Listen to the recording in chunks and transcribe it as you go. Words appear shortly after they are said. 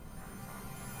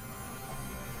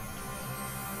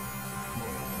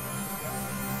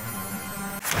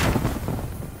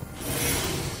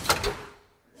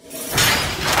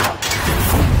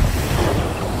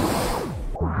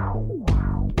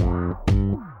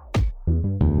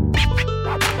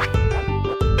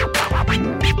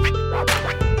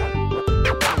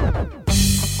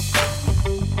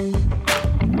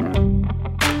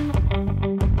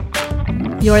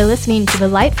You're listening to the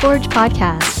Lightforge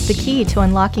podcast, the key to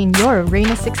unlocking your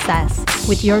arena success,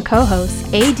 with your co-hosts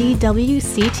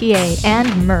ADWCTA and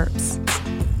Merps.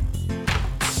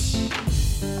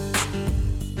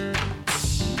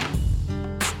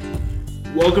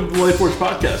 Welcome to the Lightforge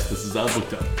podcast. This is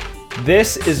ADWCTA.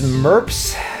 This is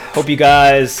Merps. Hope you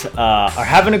guys are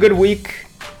having a good week.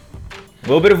 A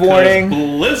little bit of warning.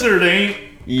 Blizzard ain't.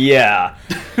 Yeah.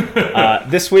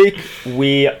 This week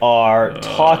we are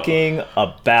talking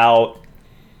about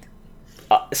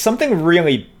something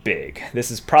really big. This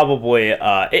is probably,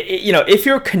 if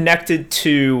you're connected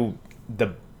to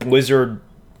the Blizzard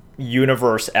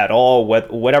universe at all,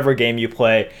 whatever game you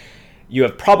play, you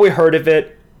have probably heard of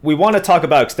it. We want to talk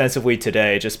about extensively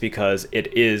today just because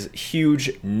it is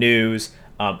huge news,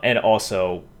 and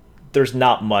also there's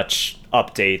not much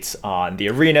updates on the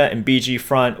arena and BG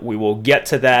front. We will get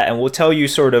to that, and we'll tell you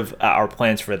sort of our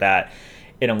plans for that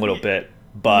in a little bit.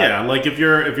 But yeah, like if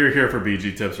you're here for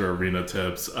BG tips or arena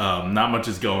tips, not much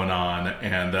is going on,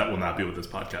 and that will not be what this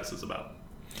podcast is about.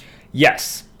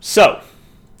 Yes, so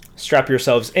strap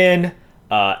yourselves in.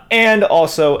 And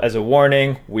also, as a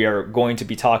warning, we are going to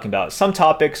be talking about some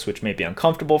topics which may be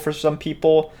uncomfortable for some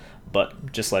people,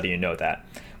 but just letting you know that.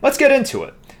 Let's get into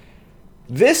it.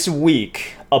 This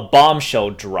week, a bombshell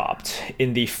dropped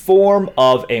in the form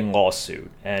of a lawsuit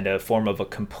and a form of a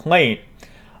complaint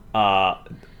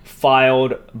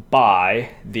filed by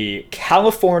the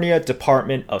California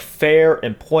Department of Fair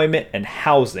Employment and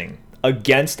Housing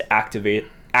against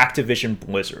Activision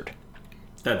Blizzard.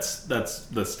 That's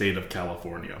the state of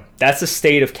California. That's the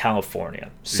state of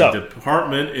California. So the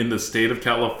department in the state of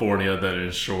California that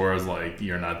ensures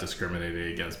you're not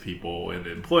discriminating against people in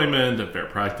employment and fair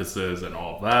practices and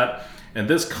all of that. And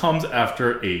this comes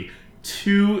after a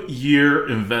 2-year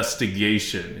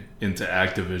investigation into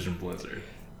Activision Blizzard.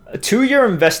 A 2-year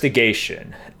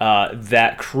investigation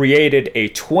that created a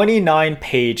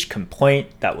 29-page complaint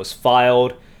that was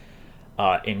filed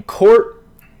in court.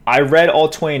 I read all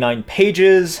 29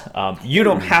 pages. You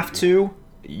don't have to.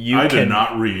 I did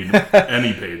not read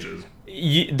any pages.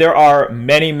 There are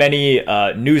many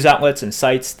news outlets and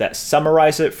sites that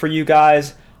summarize it for you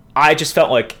guys. I just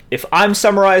felt like if I'm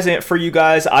summarizing it for you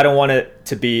guys, I don't want it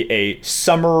to be a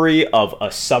summary of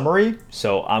a summary.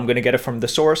 So I'm going to get it from the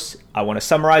source. I want to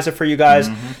summarize it for you guys,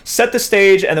 set the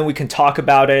stage, and then we can talk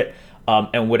about it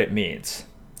and what it means.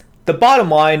 The bottom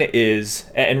line is,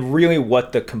 and really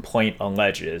what the complaint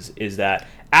alleges, is that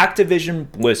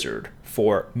Activision Blizzard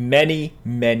for many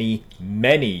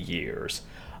years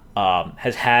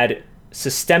has had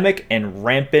systemic and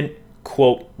rampant,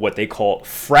 quote, what they call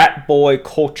frat boy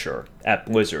culture at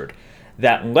Blizzard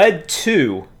that led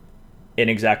to, in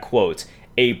exact quotes,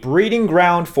 a breeding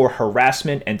ground for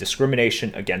harassment and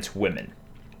discrimination against women.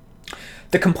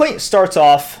 The complaint starts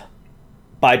off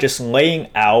by just laying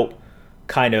out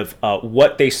kind of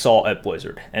what they saw at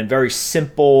Blizzard and very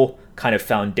simple kind of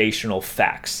foundational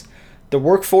facts. The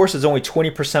workforce is only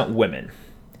 20% women.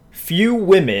 Few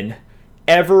women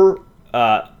ever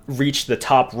reach the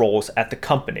top roles at the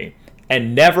company,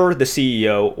 and never the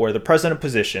CEO or the president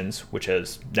positions, which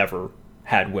has never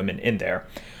had women in there.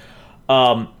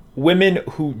 Women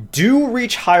who do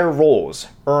reach higher roles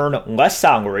earn less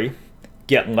salary,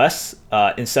 get less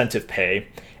incentive pay,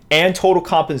 and total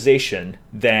compensation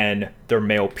than their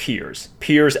male peers.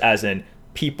 Peers as in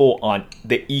people on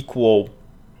the equal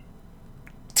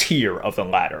tier of the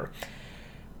ladder.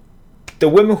 The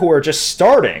women who are just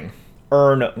starting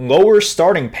earn lower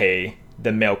starting pay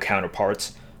than male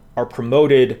counterparts, are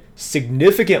promoted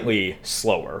significantly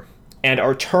slower, and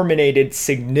are terminated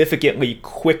significantly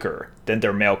quicker than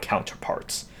their male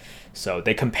counterparts. So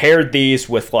they compared these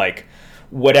with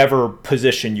whatever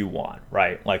position you want,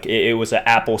 right? It was an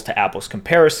apples to apples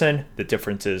comparison, the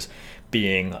differences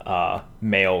being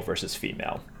male versus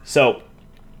female. So,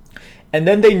 and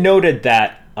then they noted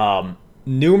that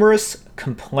numerous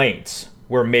complaints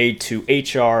were made to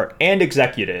HR and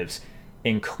executives,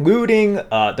 including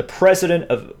the president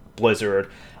of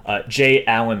Blizzard, J.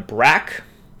 Allen Brack.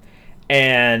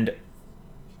 And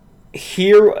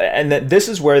this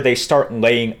is where they start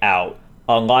laying out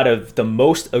a lot of the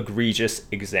most egregious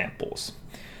examples.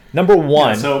 Number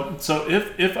one. Yeah, so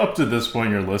if up to this point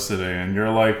you're listening and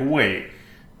you're like, wait,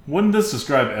 wouldn't this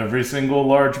describe every single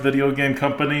large video game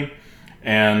company?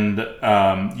 And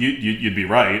you'd be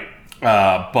right,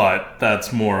 but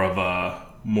that's more of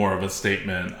a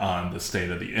statement on the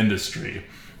state of the industry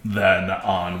than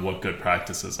on what good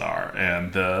practices are.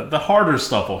 And the harder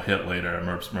stuff will hit later, and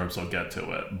Merps will get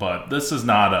to it. But this is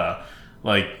not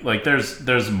Like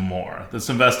there's more. This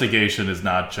investigation is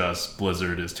not just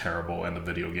Blizzard is terrible and the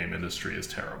video game industry is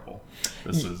terrible.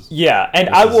 This is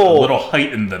a little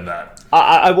heightened than that.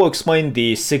 I will explain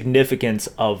the significance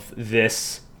of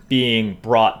this being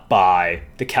brought by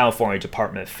the California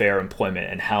Department of Fair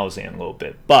Employment and Housing in a little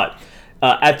bit. But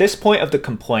at this point of the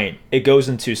complaint, it goes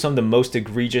into some of the most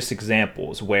egregious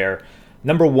examples where,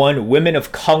 number one, women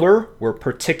of color were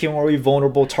particularly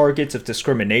vulnerable targets of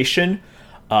discrimination,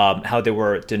 how they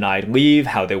were denied leave,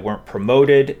 how they weren't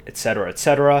promoted, etc.,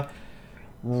 etc.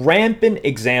 Rampant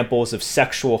examples of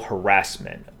sexual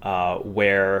harassment,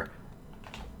 where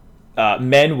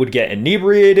men would get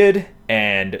inebriated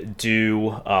and do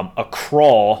a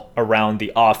crawl around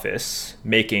the office,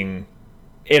 making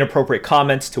inappropriate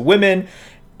comments to women,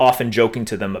 often joking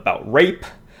to them about rape,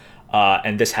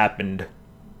 and this happened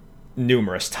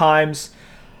numerous times.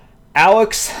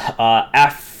 Alex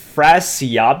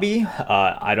Afrasiabi,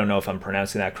 I don't know if I'm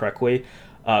pronouncing that correctly,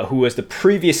 who was the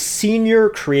previous senior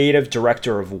creative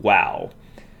director of WoW.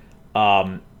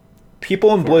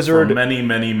 People in Blizzard... For many,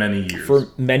 many, many years. For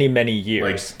many, many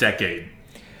years. Like decade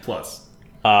plus.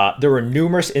 There were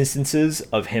numerous instances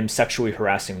of him sexually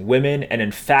harassing women, and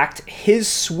in fact, his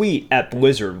suite at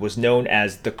Blizzard was known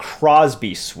as the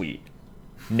Crosby Suite,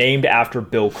 named after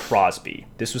Bill Crosby.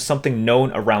 This was something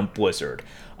known around Blizzard.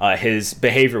 His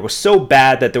behavior was so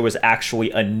bad that there was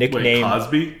actually a nickname. Wait,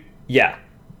 Cosby? Yeah.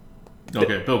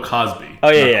 Okay, Bill Cosby.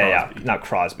 Oh, yeah. Not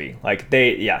Crosby.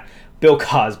 Bill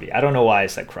Cosby. I don't know why I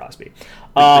said Crosby.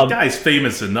 The guy's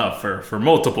famous enough for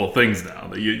multiple things now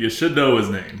that you should know his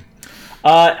name.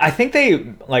 I think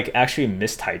they actually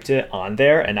mistyped it on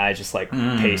there, and I just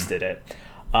pasted it.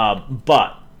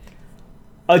 But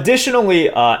additionally,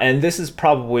 and this is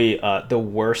probably the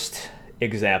worst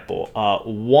example,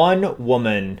 one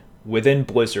woman within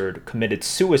Blizzard committed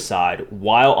suicide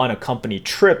while on a company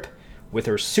trip with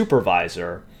her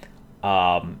supervisor,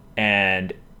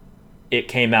 and it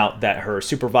came out that her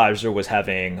supervisor was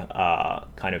having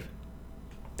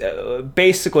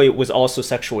basically was also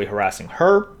sexually harassing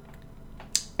her.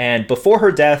 And before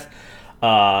her death,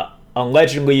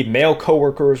 allegedly male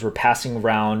coworkers were passing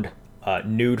around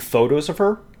nude photos of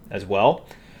her as well.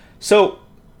 So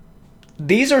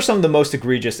these are some of the most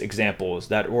egregious examples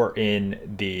that were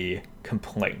in the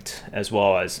complaint, as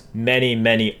well as many,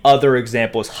 many other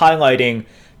examples highlighting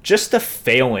just the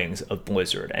failings of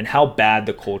Blizzard and how bad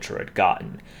the culture had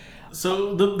gotten.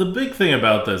 So the big thing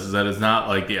about this is that it's not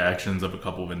like the actions of a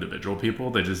couple of individual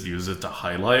people. They just use it to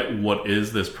highlight what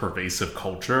is this pervasive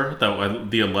culture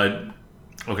that the alleged...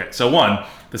 Okay, so one,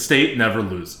 the state never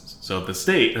loses. So if the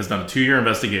state has done a 2-year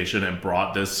investigation and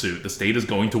brought this suit, the state is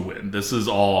going to win. This is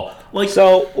all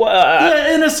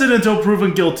innocent until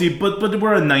proven guilty, but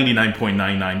we're a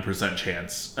 99.99%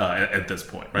 chance at this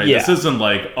point, right? Yeah. This isn't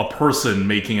like a person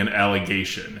making an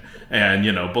allegation and,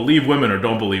 believe women or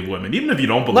don't believe women. Even if you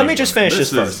don't believe Let me just finish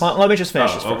this first. Let me just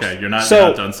finish this first. Okay, you're not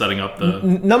done setting up the...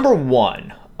 Number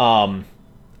one,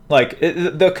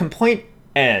 the complaint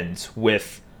ends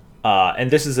with,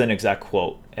 and this is an exact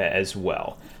quote as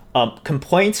well,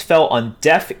 complaints fell on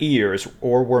deaf ears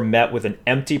or were met with an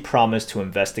empty promise to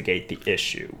investigate the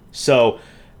issue. So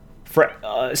for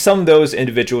some of those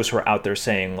individuals who are out there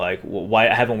saying, why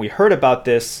haven't we heard about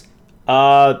this?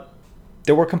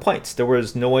 There were complaints. There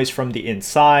was noise from the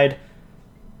inside.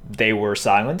 They were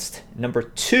silenced. Number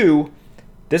two,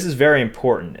 this is very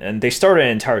important, and they started an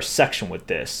entire section with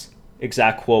this.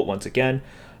 Exact quote once again.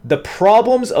 The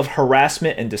problems of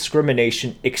harassment and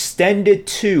discrimination extended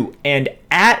to and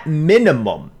at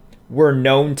minimum were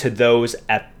known to those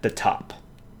at the top.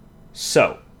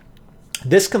 So,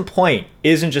 this complaint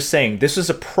isn't just saying this was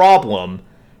a problem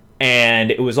and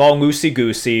it was all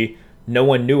loosey-goosey, no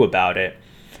one knew about it.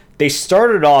 They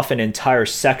started off an entire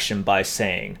section by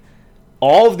saying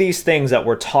all of these things that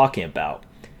we're talking about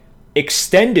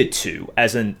extended to,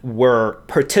 as in were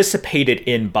participated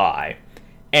in by,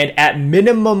 and at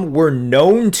minimum were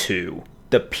known to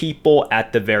the people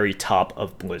at the very top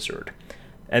of Blizzard.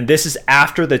 And this is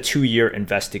after the 2-year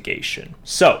investigation.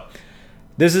 So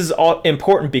this is all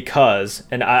important because,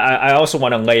 and I also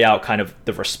want to lay out kind of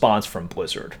the response from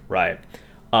Blizzard, right?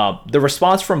 The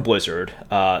response from Blizzard,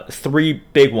 3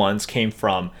 big ones came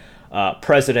from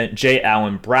President J.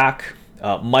 Allen Brack,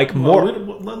 Mike Moore.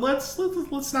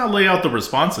 Let's not lay out the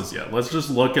responses yet. Let's just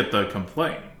look at the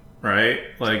complaint. Right?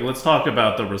 Let's talk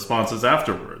about the responses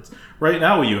afterwards. Right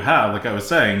now, what you have, like I was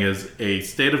saying, is a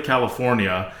state of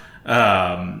California,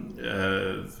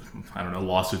 I don't know,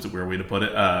 lawsuit's a weird way to put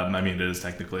it. It is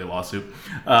technically a lawsuit.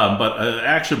 But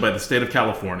action by the state of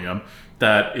California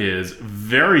that is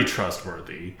very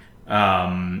trustworthy,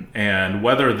 And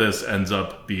whether this ends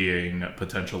up being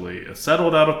potentially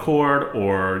settled out of court,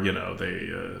 or the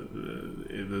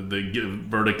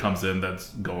verdict comes in that's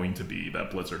going to be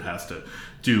that Blizzard has to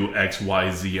do X,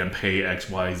 Y, Z and pay X,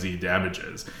 Y, Z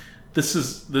damages. This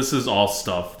is all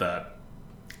stuff that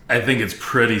I think it's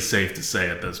pretty safe to say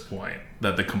at this point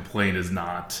that the complaint is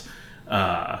not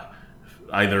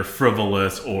either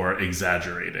frivolous or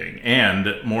exaggerating.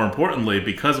 And more importantly,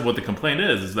 because of what the complaint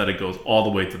is that it goes all the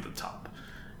way to the top.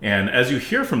 And as you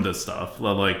hear from this stuff,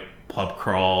 like pub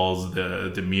crawls,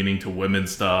 the demeaning to women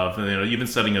stuff, and even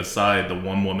setting aside the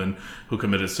one woman who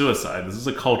committed suicide, this is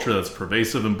a culture that's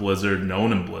pervasive in Blizzard,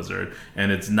 known in Blizzard,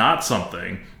 and it's not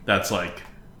something that's like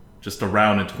just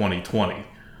around in 2020.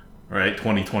 Right,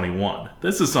 2021.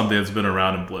 This is something that's been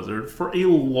around in Blizzard for a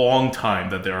long time,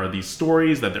 that there are these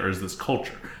stories, that there is this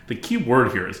culture. The key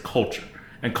word here is culture.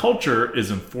 And culture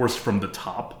is enforced from the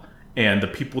top and the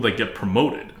people that get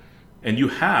promoted. And you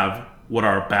have what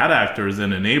are bad actors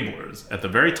and enablers at the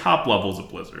very top levels of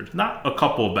Blizzard. Not a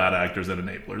couple of bad actors and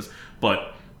enablers,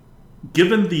 but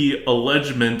given the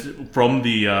allegement from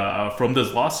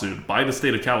this lawsuit by the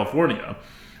state of California,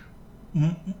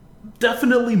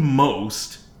 definitely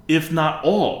most, if not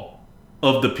all,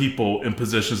 of the people in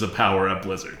positions of power at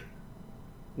Blizzard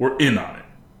were in on it.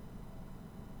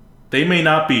 They may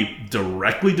not be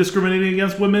directly discriminating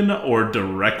against women or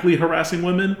directly harassing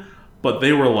women, but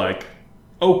they were like,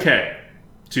 okay,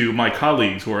 to my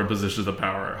colleagues who are in positions of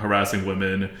power, harassing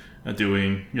women,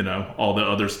 doing, all the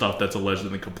other stuff that's alleged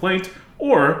in the complaint,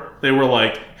 or they were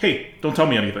like, hey, don't tell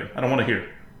me anything. I don't want to hear.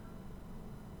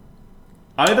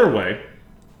 Either way,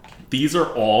 these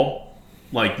are all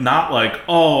not like,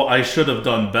 oh, I should have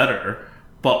done better,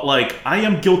 but like, I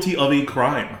am guilty of a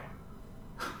crime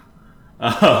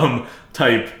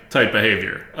type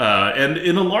behavior. And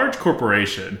in a large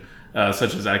corporation,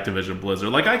 such as Activision Blizzard,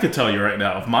 like I could tell you right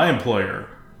now, if my employer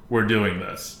were doing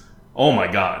this, oh my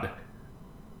God,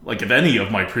 like if any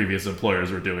of my previous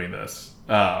employers were doing this,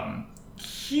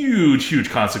 huge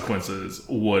consequences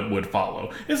would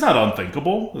follow. It's not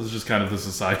unthinkable. This is just kind of the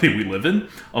society we live in,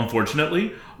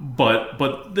 unfortunately. But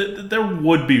there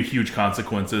would be huge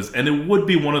consequences, and it would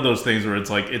be one of those things where it's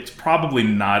like, it's probably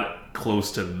not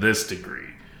close to this degree,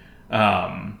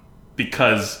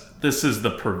 because this is the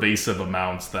pervasive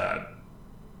amounts that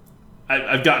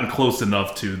I've gotten close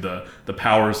enough to the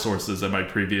power sources at my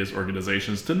previous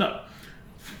organizations to know.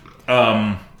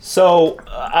 So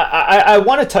I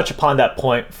want to touch upon that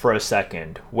point for a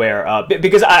second, where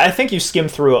because I think you skimmed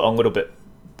through it a little bit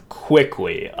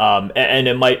quickly, and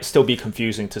it might still be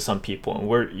confusing to some people, and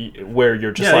where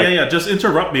you're just just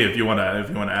interrupt me if you want to add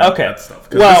that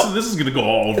stuff. Well, this is going to go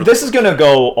all over. This is going to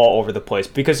go all over the place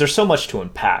because there's so much to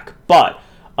unpack. But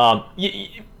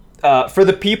for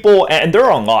the people, and there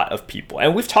are a lot of people,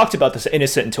 and we've talked about this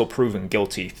innocent until proven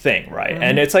guilty thing, right? Mm-hmm.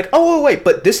 And it's like, oh wait,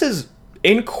 but this is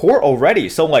in court already,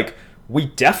 so like we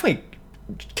definitely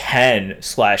can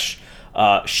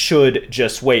 / should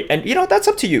just wait. And that's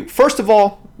up to you. First of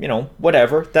all,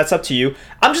 whatever, that's up to you.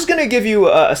 I'm just gonna give you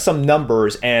some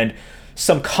numbers and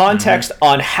some context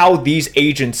on how these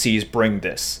agencies bring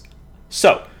this.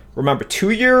 So remember,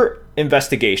 2-year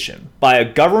investigation by a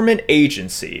government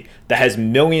agency that has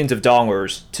millions of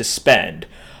dollars to spend,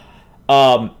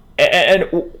 and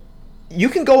you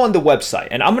can go on the website,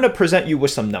 and I'm going to present you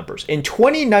with some numbers. In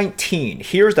 2019,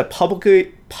 here's the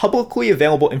publicly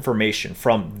available information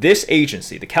from this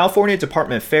agency, the California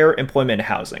Department of Fair Employment and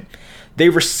Housing. They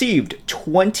received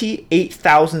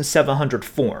 28,700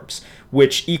 forms,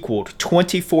 which equaled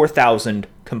 24,000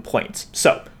 complaints.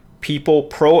 So people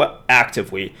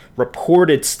proactively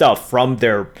reported stuff from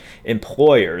their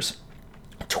employers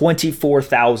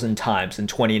 24,000 times in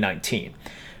 2019.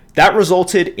 That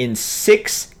resulted in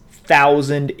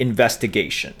 6,000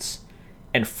 investigations.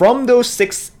 And from those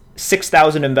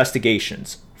 6,000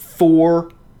 investigations,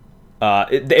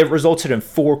 it resulted in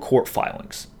 4 court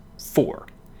filings. 4.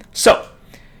 So,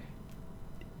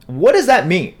 what does that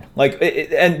mean?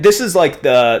 And this is like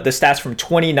the stats from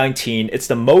 2019. It's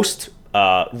the most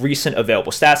recent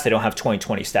available stats. They don't have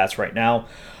 2020 stats right now.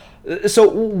 So,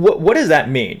 what does that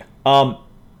mean?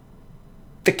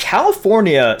 The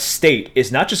California state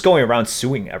is not just going around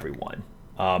suing everyone.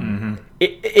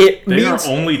 They are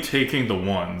only taking the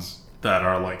ones that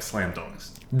are like slam dunks.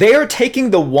 They are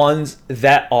taking the ones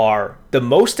that are the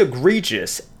most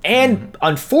egregious and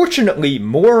unfortunately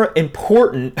more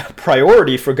important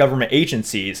priority for government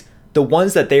agencies, the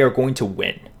ones that they are going to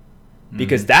win.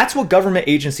 Because that's what government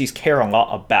agencies care a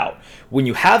lot about. When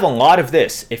you have a lot of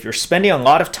this, if you're spending a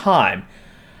lot of time,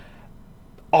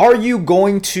 are you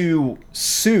going to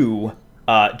sue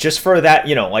just for that,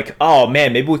 like, oh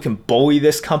man, maybe we can bully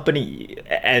this company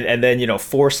and then,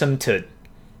 force them to,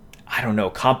 I don't know,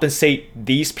 compensate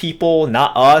these people,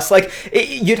 not us. Like,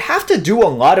 you'd have to do a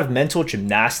lot of mental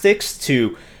gymnastics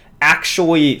to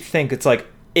actually think it's like,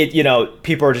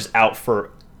 people are just out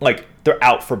for, like, they're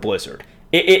out for Blizzard.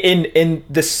 In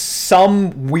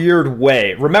some weird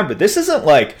way. Remember, this isn't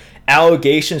like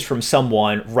allegations from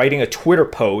someone writing a Twitter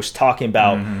post talking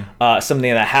about something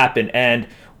that happened. And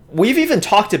we've even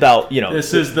talked about,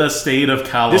 this is the state of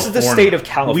California. This is the state of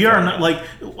California. We are not, like,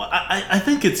 I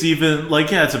think it's even, like,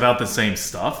 yeah, it's about the same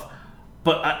stuff.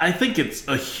 But I think it's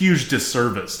a huge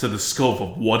disservice to the scope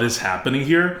of what is happening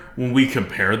here when we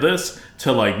compare this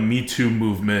to, like, Me Too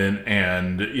movement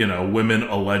and, women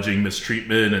alleging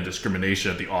mistreatment and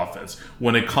discrimination at the office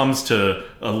when it comes to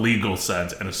a legal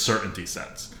sense and a certainty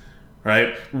sense,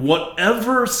 right?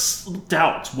 Whatever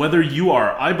doubts, whether you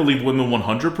are, I believe women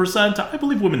 100%, to I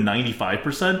believe women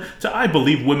 95%, to I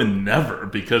believe women never,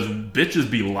 because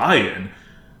bitches be lying.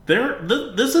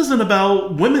 This isn't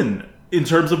about women. In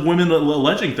terms of women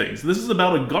alleging things, this is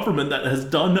about a government that has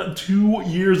done 2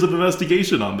 years of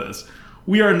investigation on this.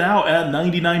 We are now at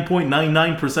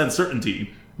 99.99%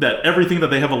 certainty that everything that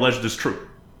they have alleged is true.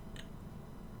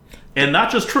 And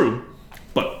not just true,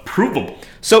 but provable.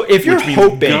 So if you're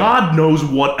hoping, God knows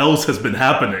what else has been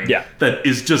happening. Yeah. That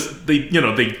is just, they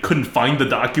couldn't find the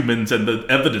documents and the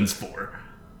evidence for.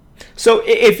 So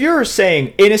if you're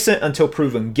saying innocent until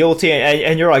proven guilty,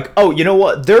 and you're like, oh, you know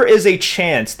what? There is a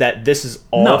chance that this is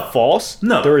all false.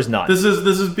 No, there is not. This is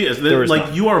BS. There is like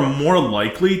none. You are more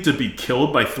likely to be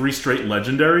killed by 3 straight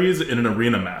legendaries in an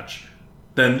arena match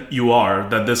than you are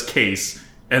that this case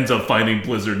ends up finding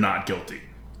Blizzard not guilty.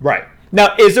 Right.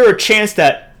 Now, is there a chance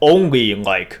that only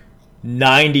like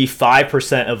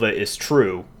 95% of it is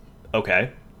true?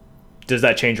 Okay. Does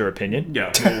that change your opinion? Yeah.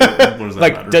 What does that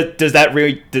like, matter? does that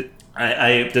really?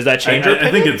 Does that change your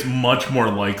opinion? I think it's much more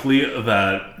likely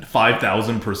that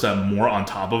 5,000% more on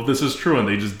top of this is true, and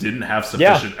they just didn't have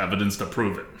sufficient evidence to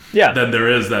prove it. Yeah. Than there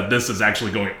is that this is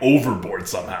actually going overboard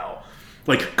somehow.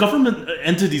 Like, government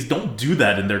entities don't do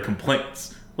that in their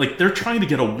complaints. Like, they're trying to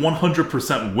get a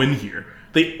 100% win here.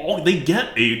 They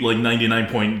get a like 99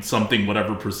 point something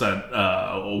whatever percent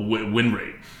win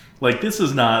rate. Like, this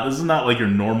is not like your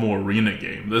normal arena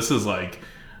game. This is like,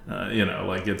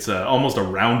 like it's almost a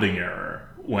rounding error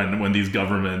when these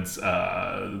governments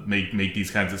make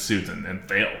these kinds of suits and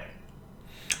fail.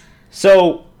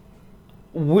 So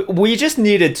we just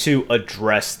needed to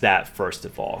address that first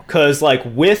of all, because like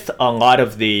with a lot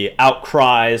of the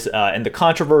outcries and the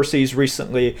controversies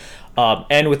recently,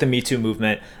 and with the Me Too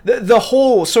movement, the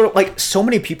whole sort of like so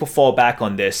many people fall back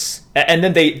on this, and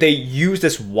then they use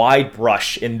this wide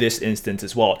brush in this instance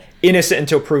as well, innocent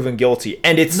until proven guilty,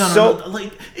 and it's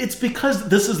like it's because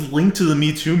this is linked to the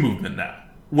Me Too movement now,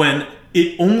 when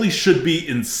it only should be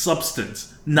in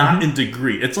substance, not in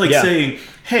degree. It's like saying,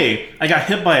 hey, I got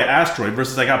hit by an asteroid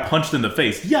versus I got punched in the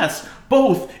face. Yes,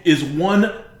 both is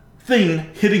one thing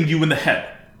hitting you in the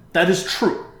head. That is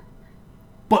true.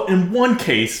 But in one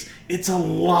case, it's a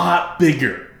lot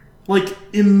bigger. Like,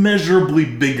 immeasurably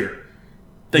bigger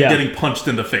than getting punched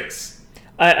in the face.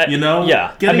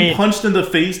 Yeah. Getting punched in the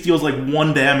face deals like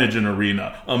 1 damage in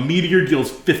arena. A meteor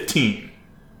deals 15.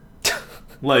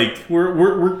 Like,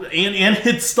 we're and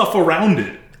hits stuff around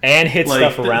it. And hit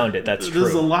stuff around it. That's true.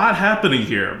 There's a lot happening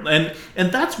here,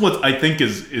 and that's what I think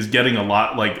is getting a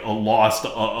lot lost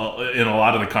in a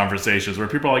lot of the conversations where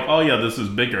people are like, oh yeah, this is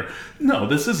bigger. No,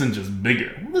 this isn't just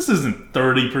bigger. This isn't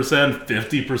 30%,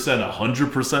 50%,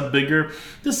 100% bigger.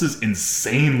 This is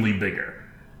insanely bigger.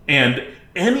 And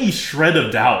any shred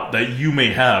of doubt that you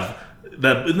may have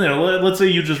that, let's say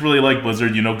you just really like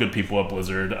Blizzard, you know good people at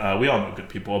Blizzard. We all know good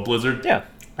people at Blizzard. Yeah.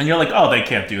 And you're like, oh, they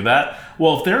can't do that.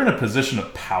 Well, if they're in a position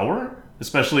of power,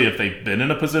 especially if they've been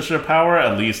in a position of power,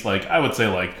 at least like I would say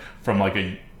like from like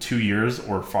 2 years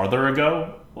or farther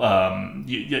ago,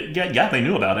 they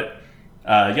knew about it.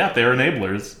 They're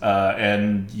enablers,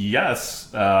 and yes,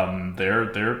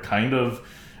 they're kind of,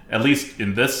 at least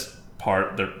in this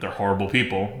part, they're horrible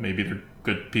people. Maybe they're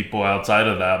good people outside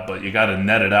of that, but you got to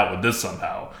net it out with this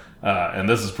somehow, and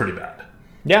this is pretty bad.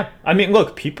 Yeah, I mean,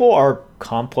 look, people are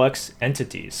complex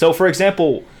entities. So, for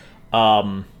example,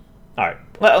 all right,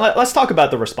 let's talk about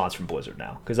the response from Blizzard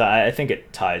now, because I think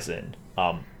it ties in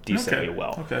decently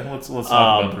well. Okay, let's talk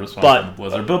about the response from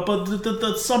Blizzard. But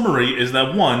the summary is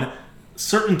that 1,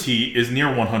 certainty is near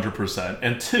 100%,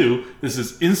 and 2, this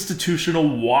is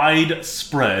institutional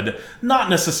widespread,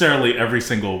 not necessarily every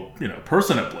single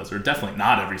person at Blizzard, definitely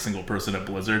not every single person at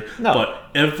Blizzard, but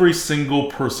every single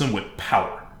person with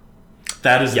power.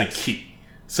 That is the key.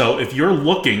 So if you're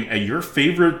looking at your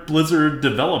favorite Blizzard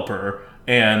developer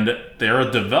and they're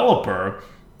a developer,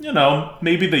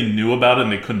 maybe they knew about it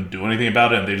and they couldn't do anything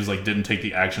about it and they just didn't take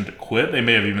the action to quit. They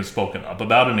may have even spoken up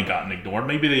about it and gotten ignored.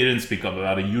 Maybe they didn't speak up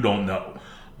about it. You don't know.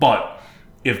 But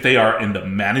if they are in the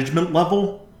management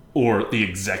level or the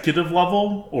executive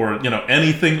level or,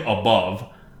 anything above,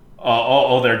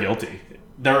 they're guilty.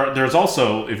 There's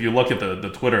also, if you look at the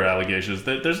Twitter allegations,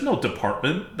 there's no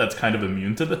department that's kind of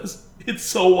immune to this. It's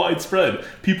so widespread.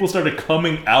 People started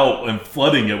coming out and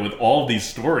flooding it with all these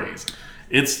stories.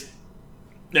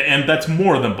 And that's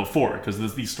more than before,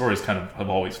 because these stories kind of have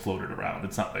always floated around.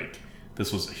 It's not like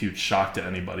this was a huge shock to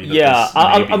anybody.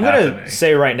 I'm going to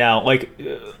say right now,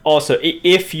 also,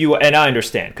 if you, and I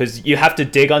understand, because you have to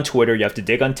dig on Twitter, you have to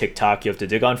dig on TikTok, you have to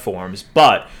dig on forums,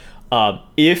 but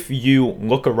if you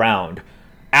look around,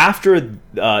 after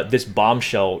this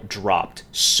bombshell dropped,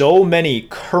 so many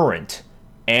current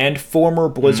and former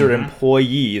Blizzard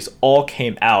employees all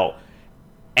came out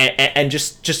and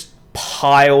just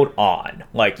piled on.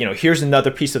 Here's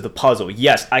another piece of the puzzle.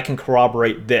 Yes, I can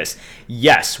corroborate this.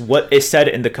 Yes, what is said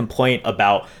in the complaint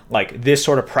about this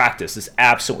sort of practice is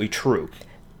absolutely true.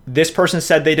 This person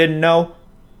said they didn't know.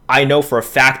 I know for a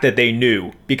fact that they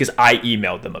knew because I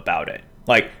emailed them about it.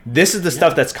 This is the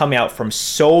stuff that's coming out from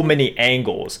so many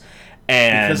angles.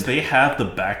 And because they have the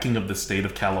backing of the state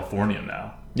of California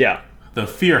now. Yeah. The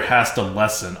fear has to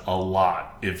lessen a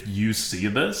lot if you see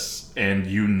this and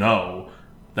you know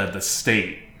that the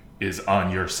state is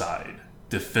on your side,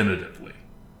 definitively.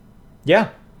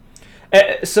 Yeah.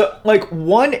 So,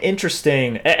 one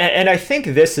interesting, and I think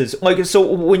this is,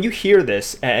 so when you hear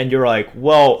this and you're like,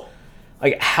 well,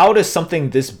 how does something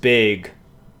this big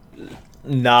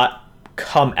not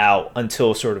come out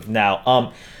until sort of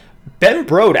now? Ben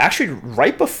Brode, actually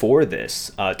right before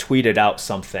this, tweeted out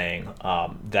something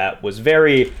that was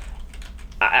very,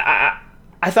 I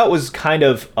thought was kind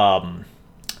of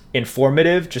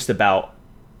informative, just about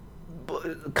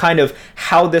kind of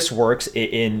how this works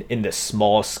in this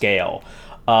small scale.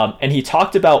 And he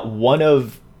talked about one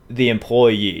of the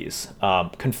employees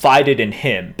confided in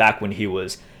him back when he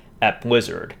was at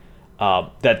Blizzard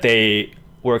that they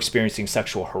were experiencing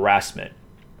sexual harassment.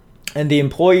 And the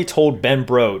employee told Ben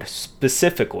Brode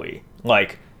specifically,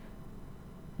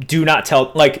 do not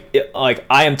tell, I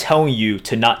am telling you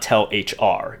to not tell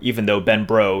HR, even though Ben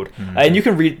Brode, and you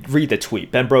can read the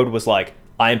tweet. Ben Brode was like,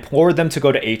 I implored them to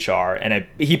go to HR, and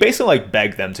he basically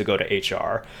begged them to go to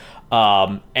HR.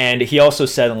 And he also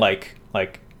said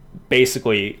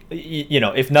basically,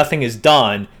 if nothing is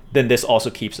done, then this also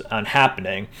keeps on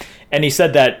happening. And he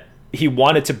said that he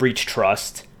wanted to breach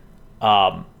trust.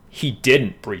 He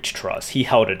didn't breach trust. He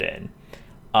held it in.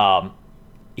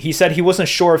 He said he wasn't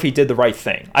sure if he did the right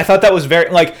thing. I thought that was very,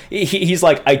 he's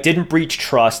like, I didn't breach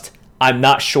trust. I'm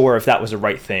not sure if that was the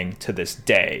right thing to this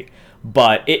day.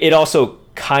 But it also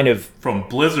kind of... From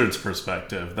Blizzard's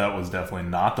perspective, that was definitely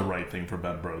not the right thing for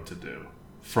Ben Brode to do.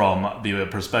 From the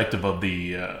perspective of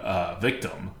the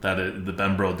victim, the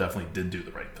Ben Brode definitely did do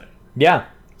the right thing. Yeah.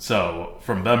 So,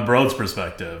 from Ben Brode's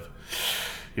perspective,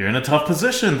 you're in a tough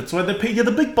position. That's why they pay you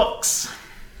the big bucks.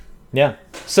 Yeah.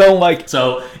 So,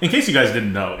 in case you guys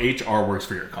didn't know, HR works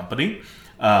for your company.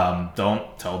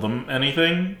 Don't tell them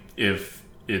anything if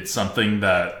it's something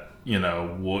that,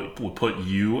 would put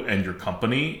you and your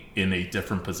company in a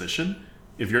different position.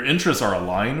 If your interests are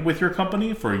aligned with your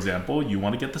company, for example, you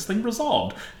want to get this thing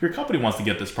resolved. Your company wants to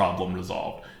get this problem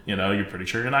resolved. You're pretty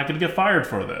sure you're not going to get fired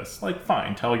for this.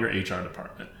 Fine, tell your HR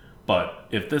department. But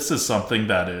if this is something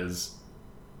that is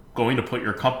going to put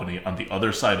your company on the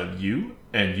other side of you,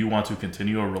 and you want to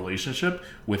continue a relationship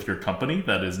with your company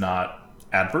that is not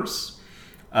adverse,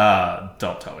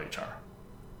 don't tell HR.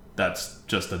 That's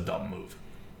just a dumb move.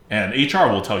 And HR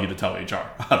will tell you to tell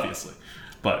HR, obviously.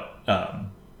 But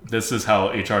this is how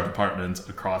HR departments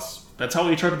that's how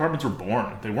HR departments were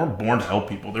born. They weren't born to help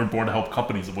people. They were born to help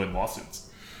companies avoid lawsuits.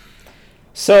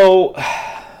 So,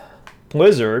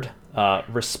 Blizzard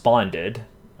responded.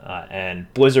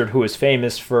 And Blizzard, who is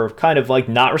famous for kind of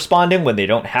not responding when they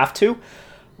don't have to,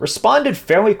 responded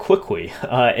fairly quickly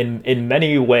in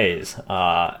many ways.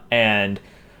 And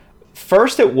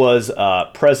first it was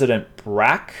President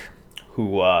Brack,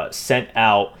 who sent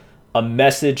out a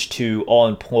message to all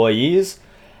employees,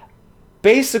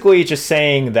 basically just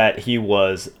saying that he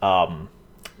was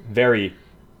very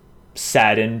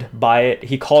saddened by it.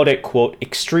 He called it, quote,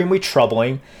 extremely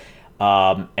troubling.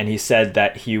 And he said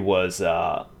that he was...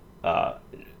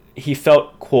 he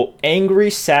felt, quote, angry,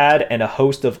 sad, and a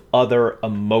host of other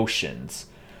emotions.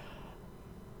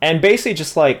 And basically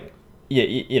just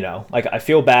you know, like, I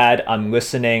feel bad, I'm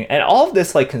listening, and all of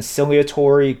this, like,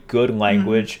 conciliatory, good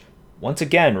language. Once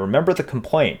again, remember the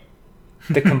complaint.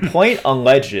 The complaint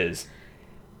alleges,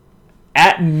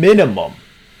 at minimum,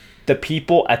 the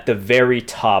people at the very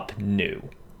top knew.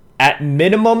 At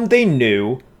minimum, they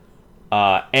knew,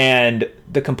 and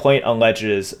the complaint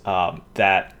alleges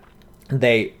that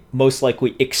they most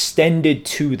likely extended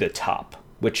to the top,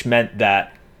 which meant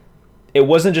that it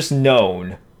wasn't just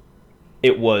known,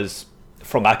 it was,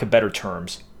 for lack of better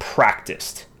terms,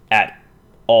 practiced at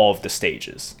all of the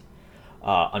stages,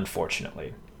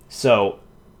 unfortunately. So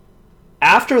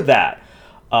after that,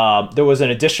 there was an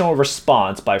additional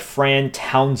response by Fran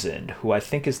Townsend, who I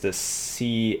think is the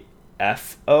CFO.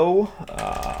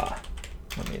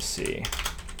 Let me see.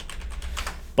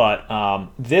 But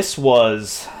this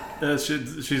was...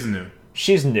 she's new.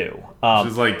 She's new.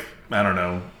 She's like, I don't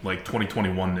know, like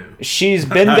 2021 new. She's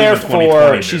been there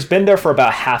for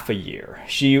about half a year.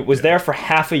 She was there for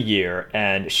half a year,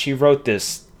 and she wrote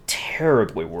this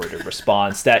terribly worded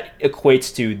response that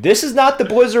equates to, this is not the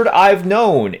Blizzard I've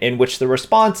known, in which the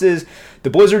response is, the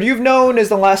Blizzard you've known is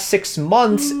the last 6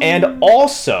 months, and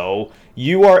also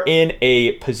you are in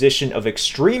a position of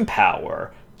extreme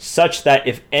power, such that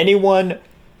if anyone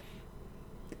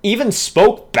even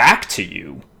spoke back to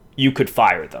you, you could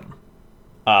fire them.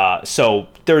 So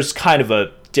there's kind of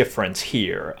a difference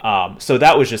here. So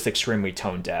that was just extremely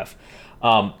tone deaf.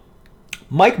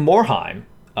 Mike Morhaime,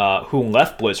 who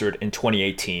left Blizzard in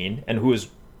 2018 and who was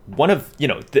one of, you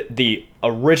know, the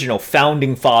original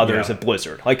founding fathers of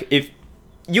Blizzard. Like, if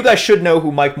you guys should know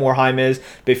who Mike Morhaime is,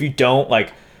 but if you don't,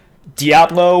 like,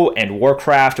 Diablo and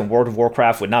Warcraft and World of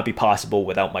Warcraft would not be possible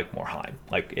without Mike Morhaime.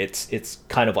 Like, it's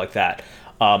kind of like that.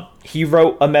 He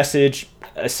wrote a message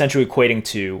essentially equating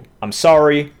to, I'm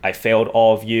sorry, I failed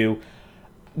all of you.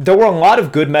 There were a lot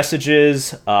of good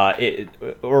messages,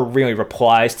 or really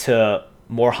replies to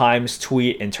Morheime's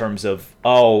tweet in terms of,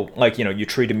 oh, like, you know, you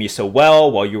treated me so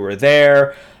well while you were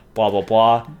there, blah, blah,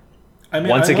 blah. I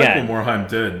mean, I like what Morhaime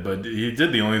did, but he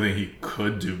did the only thing he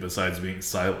could do besides being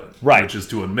silent. Right. Which is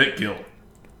to admit guilt.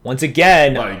 Once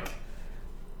again, like,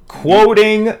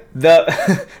 quoting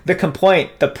the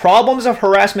complaint, the problems of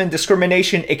harassment and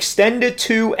discrimination extended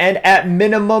to and at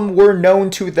minimum were known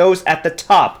to those at the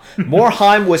top.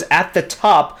 Morhaime was at the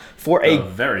top for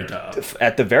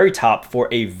at the very top for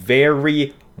a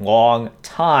very long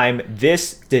time.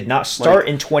 This did not start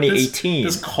in 2018.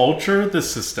 This culture,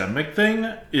 this systemic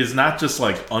thing, is not just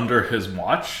like under his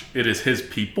watch. It is his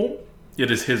people. It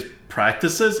is his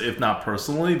practices, if not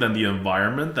personally, then the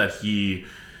environment that he,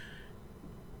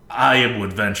 I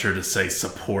would venture to say,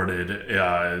 supported,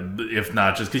 if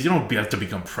not just because you don't have to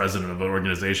become president of an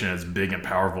organization as big and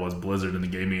powerful as Blizzard in the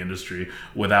gaming industry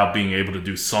without being able to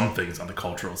do some things on the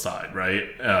cultural side,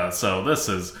 right? So this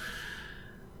is,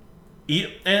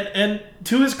 and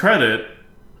to his credit,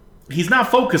 he's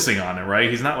not focusing on it, right?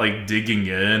 He's not like digging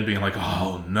in, being like,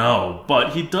 oh no,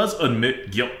 but he does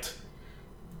admit guilt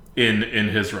in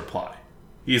his reply.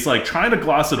 He's like trying to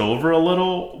gloss it over a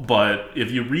little, but if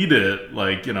you read it,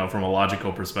 like, you know, from a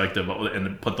logical perspective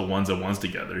and put the ones and ones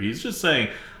together, he's just saying,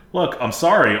 look, I'm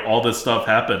sorry, all this stuff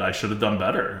happened. I should have done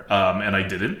better. And I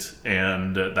didn't.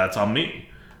 And that's on me.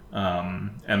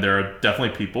 And there are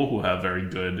definitely people who have very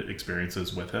good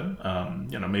experiences with him.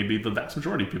 You know, maybe the vast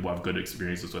majority of people have good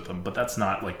experiences with him, but that's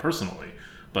not like personally,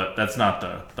 but that's not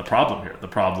the problem here. The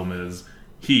problem is,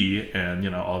 he and, you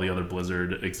know, all the other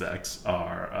Blizzard execs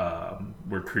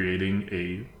were creating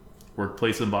a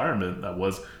workplace environment that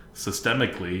was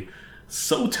systemically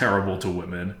so terrible to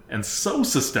women and so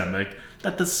systemic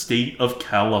that the state of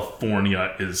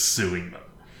California is suing them.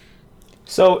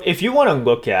 So if you want to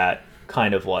look at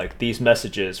kind of like these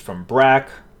messages from Brack,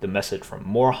 the message from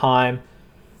Morhaime,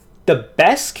 the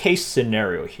best case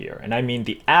scenario here, and I mean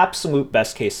the absolute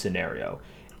best case scenario,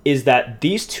 is that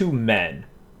these two men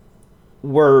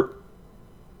were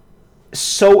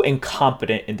so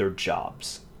incompetent in their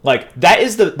jobs. Like, that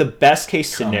is the best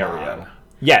case scenario.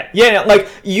 Yeah, like,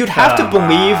 you'd have to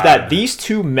believe that these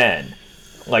two men,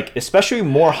 like, especially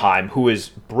Morhaime, who is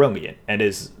brilliant and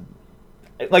is,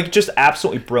 like, just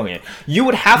absolutely brilliant, you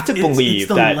would have to believe it's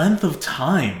the length of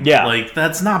time. Yeah. Like,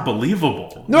 that's not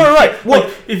believable. No, right. Well,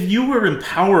 like, if you were in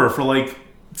power for, like,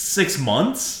 6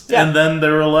 months, and then they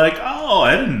were like, oh,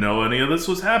 I didn't know any of this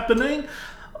was happening,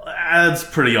 that's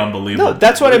pretty unbelievable. No,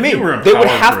 that's what I mean. They would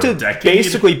have to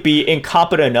basically be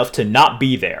incompetent enough to not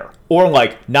be there or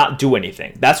like not do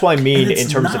anything. That's what I mean in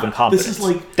terms of incompetence.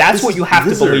 That's what you have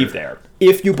to believe there,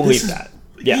 if you believe that.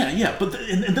 Yeah, but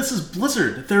and this is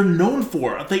Blizzard. They're known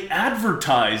for it. They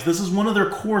advertise. This is one of their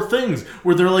core things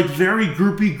where they're like very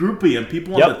groupy, and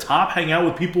people on the top hang out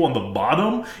with people on the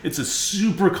bottom. It's a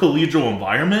super collegial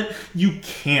environment. You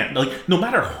can't, like, no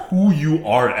matter who you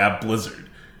are at Blizzard,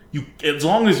 as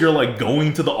long as you're like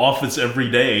going to the office every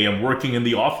day and working in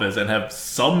the office and have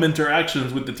some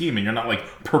interactions with the team, and you're not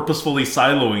like purposefully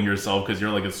siloing yourself because you're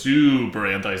like a super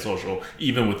antisocial,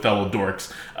 even with fellow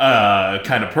dorks,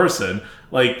 kind of person.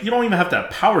 Like, you don't even have to have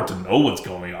power to know what's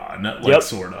going on, like,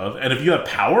 sort of. And if you have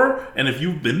power, and if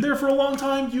you've been there for a long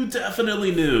time, you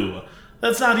definitely knew.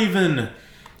 That's not even...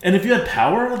 And if you had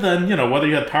power, then, you know, whether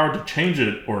you had power to change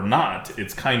it or not,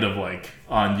 it's kind of, like,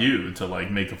 on you to, like,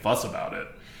 make a fuss about it.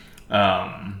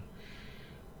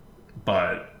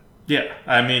 But, yeah,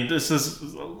 I mean, this is...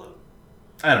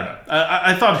 I don't know.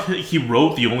 I thought he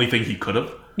wrote the only thing he could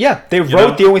have. Yeah, they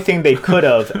wrote the only thing they could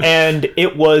have, and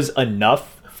it was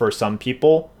enough for some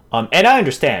people, and I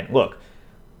understand. Look,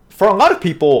 for a lot of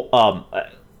people,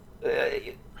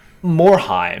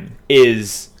 Morheim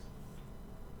is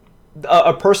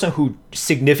a person who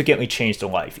significantly changed their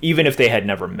life, even if they had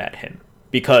never met him.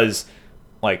 Because,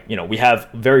 like, you know, we have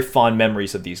very fond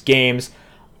memories of these games.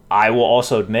 I will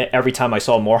also admit, every time I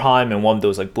saw Morheim in one of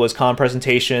those like BlizzCon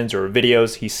presentations or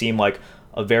videos, he seemed like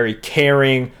a very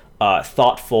caring,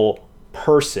 thoughtful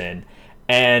person.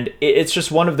 And it's just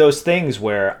one of those things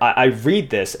where I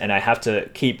read this and I have to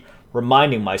keep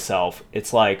reminding myself,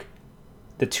 it's like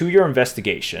the 2-year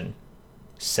investigation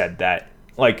said that,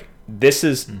 like, this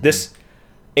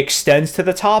extends to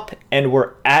the top, and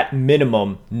we're at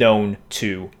minimum known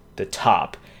to the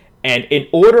top. And in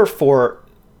order for,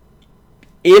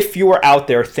 if you were out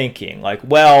there thinking, like,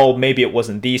 well, maybe it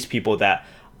wasn't these people that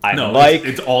I like.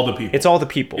 It's all the people. It's all the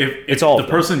people. If the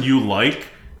person you like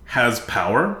has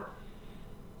power...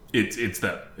 It's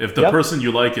them. If the person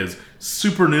you like is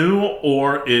super new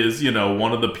or is, you know,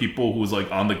 one of the people who's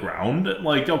like on the ground,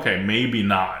 like, okay, maybe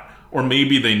not. Or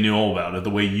maybe they know about it the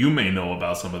way you may know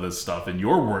about some of this stuff in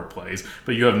your workplace,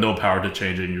 but you have no power to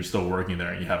change it and you're still working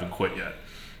there and you haven't quit yet.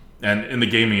 And in the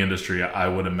gaming industry, I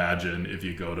would imagine if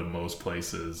you go to most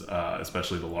places,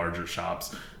 especially the larger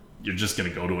shops, you're just going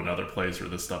to go to another place where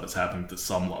this stuff is happening to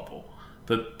some level.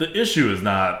 The issue is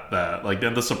not that, like,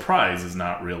 the surprise is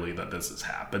not really that this is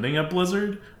happening at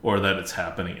Blizzard or that it's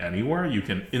happening anywhere. You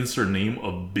can insert name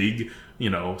a big, you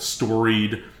know,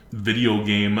 storied video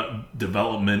game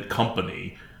development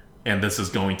company, and this is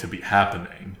going to be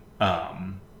happening.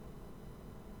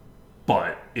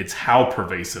 But it's how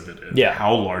pervasive it is,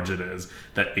 how large it is,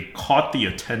 that it caught the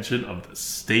attention of the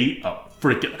state of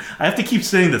freaking... I have to keep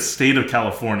saying the state of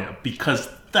California because...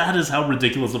 that is how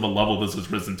ridiculous of a level this has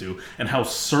risen to, and how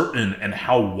certain and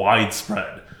how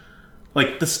widespread.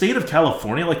 Like, the state of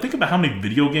California, like, think about how many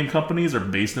video game companies are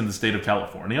based in the state of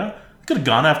California. You could have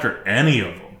gone after any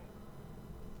of them.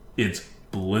 It's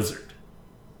Blizzard.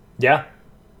 Yeah.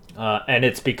 And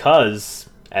it's because,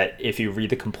 if you read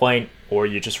the complaint, or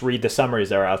you just read the summaries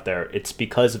that are out there, it's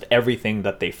because of everything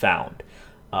that they found.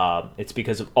 It's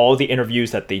because of all the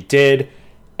interviews that they did,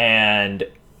 and...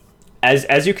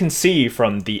 As you can see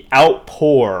from the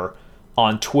outpour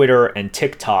on Twitter and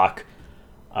TikTok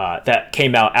that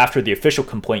came out after the official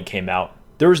complaint came out,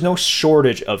 there was no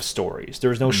shortage of stories.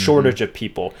 There was no shortage of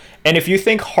people. And if you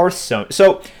think Hearthstone...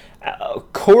 So,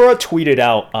 Cora tweeted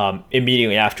out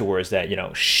immediately afterwards that, you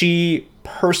know, she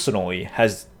personally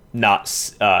has not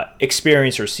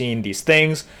experienced or seen these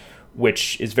things,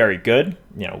 which is very good.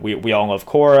 You know, we all love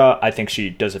Cora. I think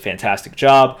she does a fantastic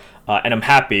job. And I'm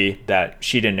happy that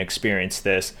she didn't experience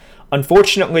this.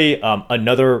 Unfortunately,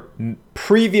 another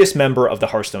previous member of the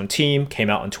Hearthstone team came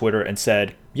out on Twitter and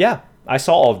said, yeah, I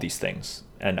saw all of these things,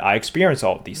 and I experienced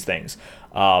all of these things.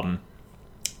 And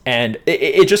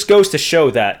it just goes to show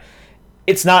that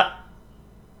it's not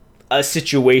a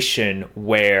situation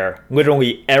where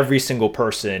literally every single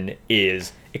person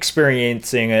is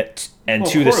experiencing it and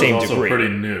to the same degree. Also pretty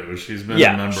new. She's been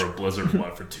a member of Blizzard,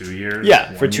 for 2 years?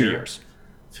 Yeah, for 2 years.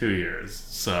 2 years.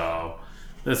 So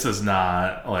this is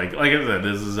not, like I said,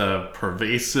 this is a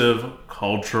pervasive,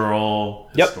 cultural,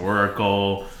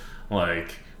 historical,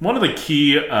 like, one of the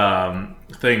key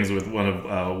things with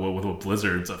with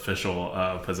Blizzard's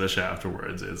official position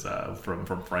afterwards is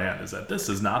from Fran is that this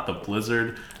is not the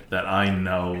Blizzard that I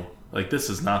know. Like, this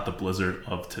is not the Blizzard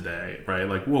of today, right?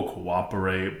 Like, we'll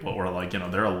cooperate, but we're like, you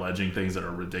know, they're alleging things that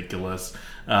are ridiculous,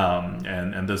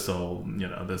 and this will, you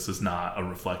know, this is not a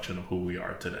reflection of who we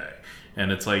are today. And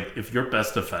it's like, if your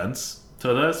best defense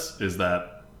to this is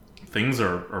that things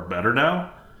are better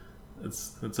now,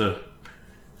 it's a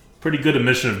pretty good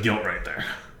admission of guilt right there.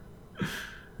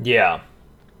 Yeah.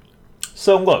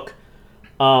 So look,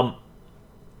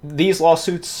 These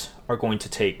lawsuits are going to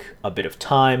take a bit of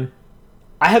time.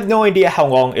 I have no idea how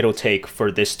long it'll take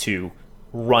for this to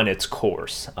run its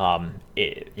course.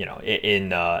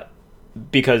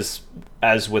 Because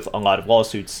as with a lot of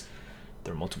lawsuits,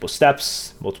 there are multiple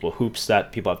steps, multiple hoops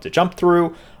that people have to jump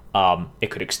through. It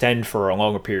could extend for a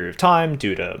longer period of time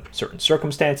due to certain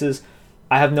circumstances.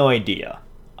 I have no idea.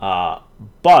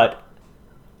 But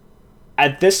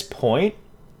at this point,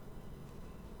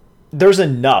 there's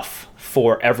enough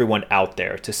for everyone out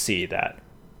there to see that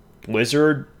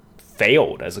Blizzard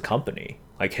failed as a company.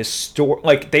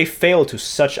 They failed to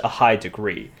such a high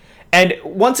degree. And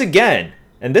once again,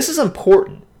 and this is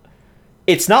important,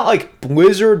 it's not like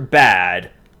Blizzard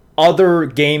bad, other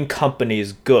game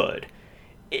companies good.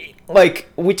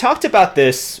 We talked about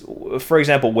this, for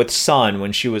example, with Sun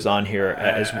when she was on here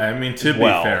as well. I mean, to be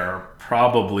fair,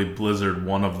 probably Blizzard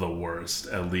one of the worst,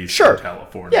 at least in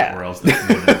California, or else this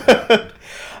wouldn't have happened.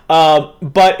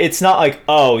 But it's not like,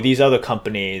 these other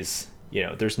companies,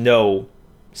 there's no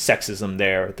sexism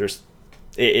there.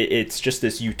 It's just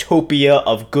this utopia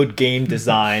of good game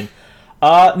design.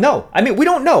 No, I mean, we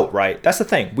don't know, right? That's the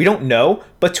thing. We don't know,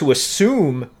 but to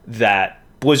assume that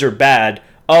Blizzard bad,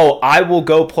 I will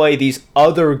go play these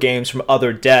other games from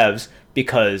other devs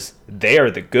because they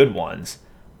are the good ones.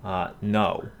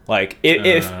 No.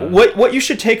 If what you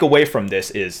should take away from this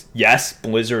is, yes,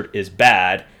 Blizzard is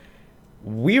bad.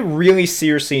 We really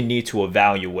seriously need to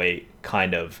evaluate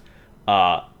kind of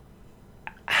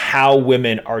how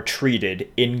women are treated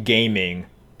in gaming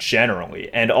generally.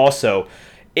 And also,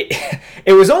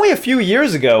 it was only a few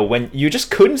years ago when you just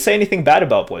couldn't say anything bad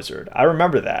about Blizzard. I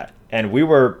remember that. And we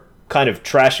were kind of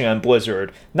trashing on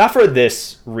Blizzard, not for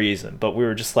this reason, but we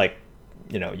were just like,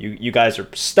 you guys are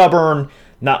stubborn,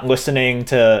 not listening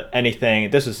to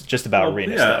anything. This is just about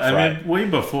arena stuff, right? I mean, way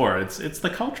before, it's the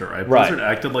culture, right? Blizzard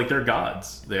acted like they're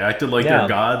gods. They acted like they're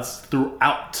gods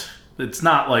throughout. It's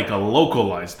not like a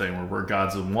localized thing where we're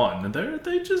gods in one. And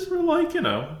they just were like,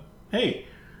 hey,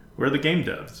 we're the game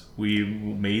devs. We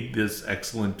made this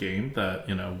excellent game that,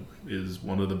 is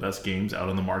one of the best games out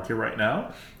on the market right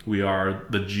now. We are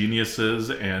the geniuses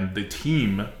and the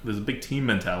team. There's a big team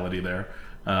mentality there.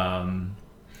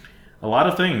 A lot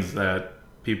of things that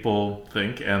people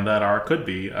think and that could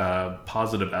be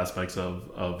positive aspects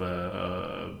of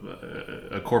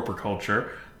a corporate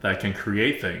culture that can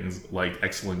create things like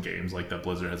excellent games like that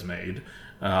Blizzard has made.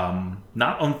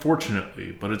 Not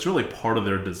unfortunately, but it's really part of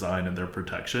their design and their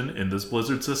protection in this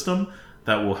Blizzard system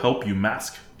that will help you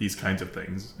mask these kinds of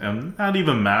things. And not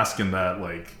even mask in that,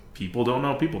 people don't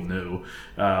know, people knew,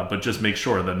 but just make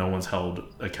sure that no one's held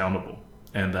accountable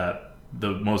and that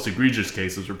the most egregious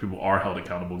cases where people are held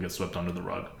accountable get swept under the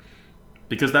rug.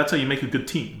 Because that's how you make a good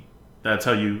team. That's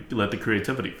how you let the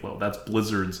creativity flow. That's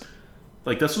Blizzard's.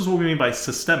 This is what we mean by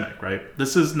systemic, right?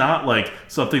 This is not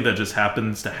something that just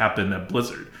happens to happen at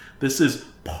Blizzard. This is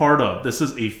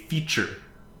a feature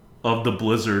of the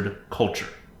Blizzard culture.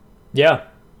 Yeah.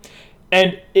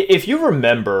 And if you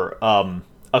remember,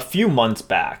 a few months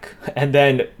back, and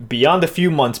then beyond a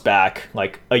few months back,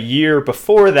 a year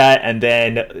before that, and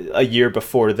then a year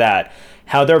before that,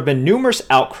 how there have been numerous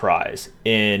outcries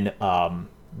in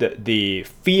the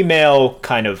female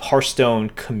kind of Hearthstone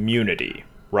community,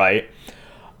 right?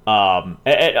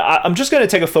 I'm just going to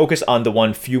take a focus on the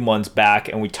one few months back,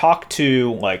 and we talked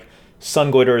to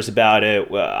Sun Glitters about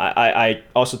it. I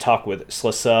also talked with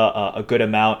Slissa a good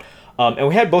amount, and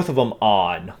we had both of them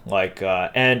on.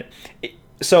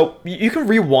 So you can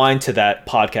rewind to that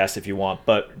podcast if you want,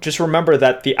 but just remember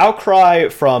that the outcry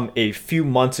from a few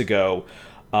months ago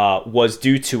was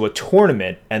due to a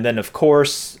tournament, and then of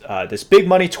course this big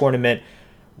money tournament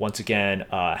once again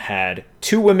had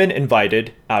 2 women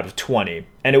invited out of 20,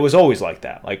 and it was always like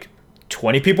that.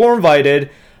 20 people were invited,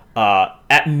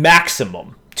 at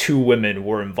maximum 2 women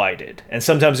were invited, and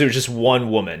sometimes it was just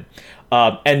 1 woman.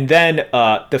 And then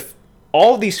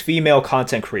all these female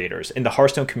content creators in the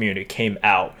Hearthstone community came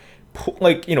out,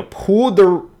 pooled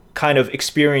their kind of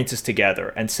experiences together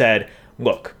and said,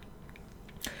 look,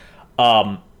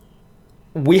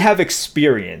 we have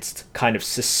experienced kind of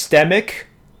systemic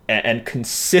and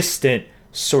consistent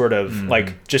sort of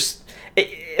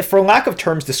for lack of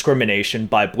terms, discrimination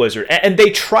by Blizzard. And they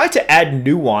try to add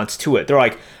nuance to it. They're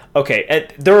like, okay,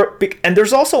 and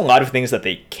there's also a lot of things that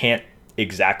they can't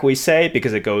exactly say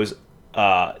because it goes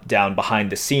down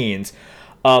behind the scenes.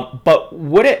 But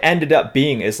what it ended up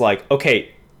being is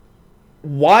okay,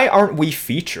 why aren't we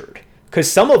featured? Because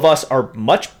some of us are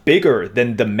much bigger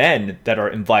than the men that are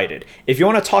invited. If you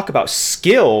want to talk about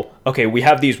skill, okay, we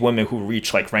have these women who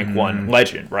reach rank 1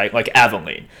 legend, right? Like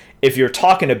Aveline. If you're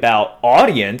talking about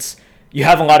audience, you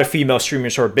have a lot of female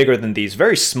streamers who are bigger than these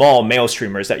very small male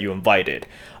streamers that you invited.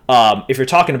 If you're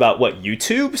talking about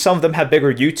YouTube, some of them have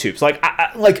bigger YouTubes.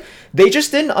 Like they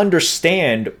just didn't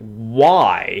understand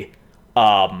why,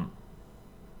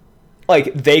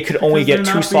 like they could only get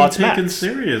 2 slots max. Taken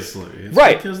seriously, it's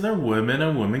right? Because they're women,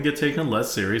 and women get taken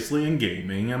less seriously in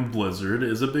gaming, and Blizzard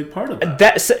is a big part of that.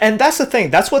 That's the thing.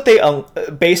 That's what they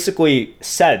basically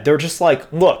said. They're just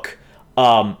like, look,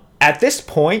 at this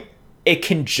point, it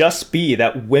can just be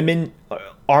that women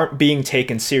aren't being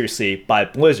taken seriously by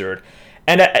Blizzard.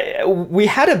 And we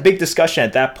had a big discussion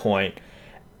at that point.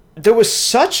 There was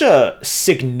such a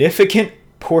significant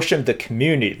portion of the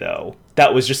community, though,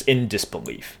 that was just in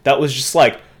disbelief. That was just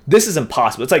like, this is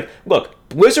impossible. It's like, look,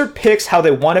 Blizzard picks how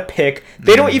they want to pick.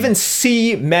 They don't even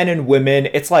see men and women.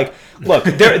 It's like, look,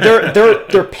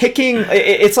 they're picking.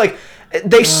 It's like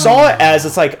they saw it as,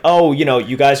 it's like, oh,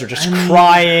 you guys are just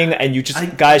crying,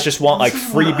 and guys just want like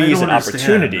freebies and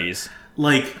opportunities.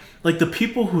 Like the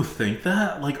people who think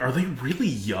that, like, are they really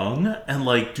young and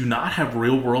like do not have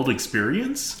real world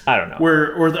experience? I don't know.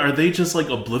 Or are they just like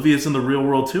oblivious in the real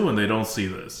world too, and they don't see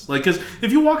this? Like, because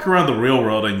if you walk around the real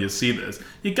world and you see this,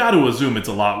 you got to assume it's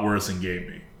a lot worse in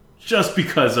gaming, just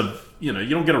because of you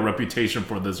don't get a reputation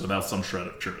for this without some shred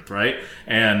of truth, right?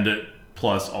 And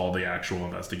plus all the actual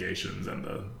investigations and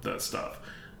the stuff.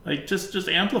 Like, just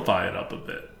amplify it up a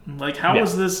bit. Like, how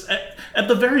is this? At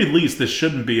the very least, this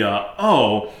shouldn't be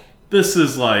this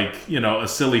is like, a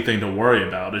silly thing to worry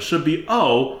about. It should be,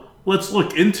 let's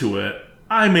look into it.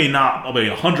 I may not be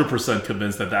 100%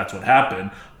 convinced that that's what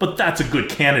happened, but that's a good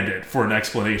candidate for an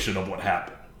explanation of what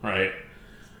happened, right?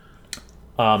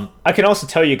 I can also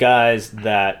tell you guys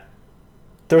that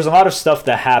there's a lot of stuff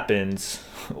that happens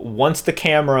once the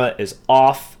camera is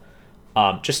off,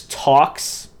 just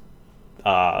talks,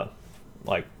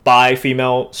 like by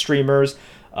female streamers,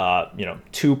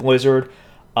 to Blizzard,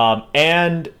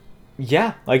 and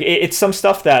yeah, like it's some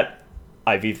stuff that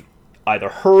I've either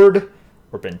heard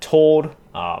or been told.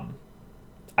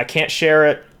 I can't share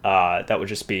it. That would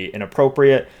just be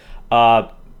inappropriate.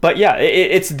 But yeah,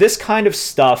 it's this kind of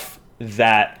stuff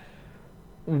that,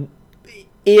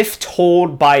 if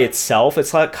told by itself,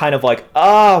 it's like kind of like,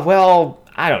 well,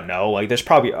 I don't know. Like, there's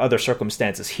probably other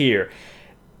circumstances here.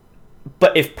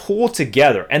 But if pulled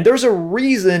together, and there's a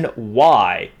reason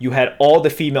why you had all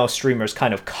the female streamers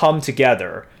kind of come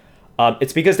together,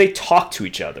 it's because they talk to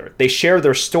each other. They share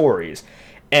their stories.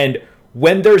 And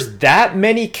when there's that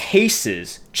many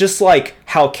cases, just like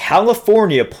how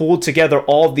California pulled together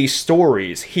all of these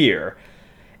stories here,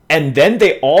 and then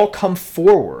they all come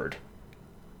forward,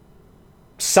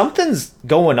 something's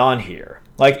going on here.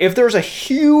 Like, if there's a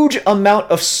huge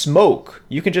amount of smoke,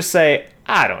 you can just say,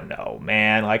 I don't know,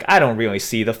 man. Like, I don't really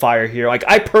see the fire here. Like,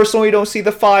 I personally don't see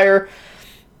the fire.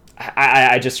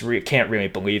 I just can't really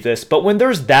believe this. But when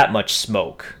there's that much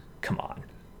smoke, come on.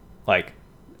 Like,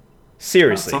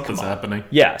 seriously, something's happening.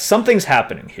 Yeah, something's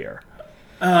happening here.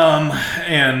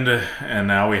 And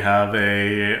now we have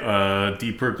a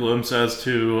deeper glimpse as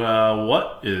to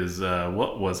what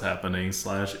was happening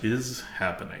 / is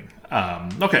happening.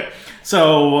 Okay,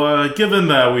 so given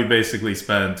that we basically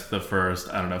spent the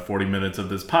first 40 minutes of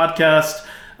this podcast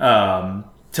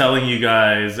telling you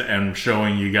guys and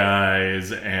showing you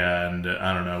guys, and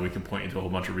we can point you to a whole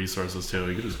bunch of resources too.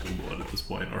 You can just Google it at this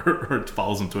point, or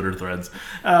follow some Twitter threads.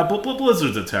 But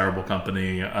Blizzard's a terrible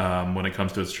company when it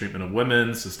comes to its treatment of women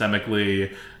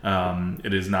systemically.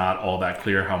 It is not all that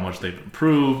clear how much they've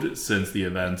improved since the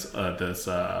events that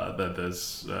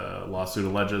this lawsuit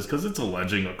alleges, because it's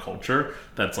alleging a culture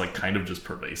that's like kind of just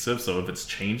pervasive. So if it's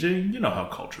changing, you know how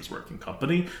cultures work in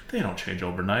company, they don't change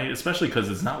overnight, especially because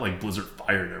it's not like Blizzard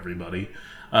fired everybody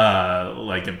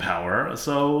like in power.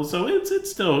 So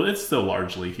it's still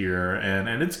largely here,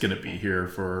 and it's gonna be here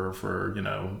for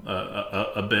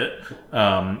a bit,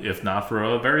 if not for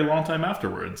a very long time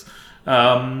afterwards.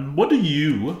 What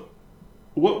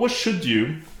should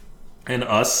you and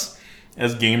us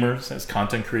as gamers, as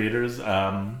content creators,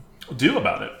 do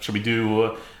about it? Should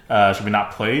we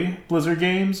not play Blizzard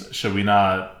games? Should we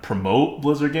not promote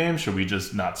Blizzard games? Should we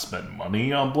just not spend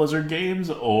money on Blizzard games?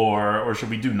 Or should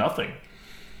we do nothing?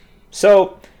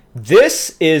 So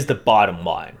this is the bottom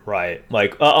line, right?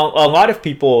 Like a lot of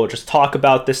people just talk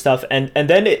about this stuff, and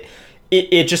then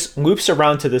it just loops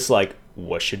around to this, like,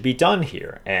 what should be done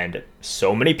here? And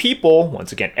so many people,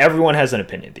 once again, everyone has an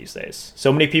opinion these days.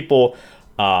 So many people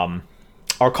are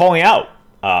calling out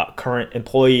current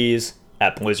employees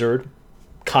at Blizzard,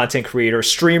 content creators,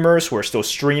 streamers who are still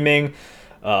streaming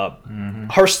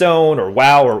Hearthstone or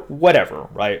WoW or whatever,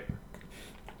 right?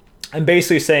 And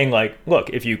basically saying, like, look,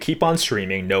 if you keep on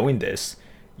streaming knowing this,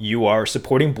 you are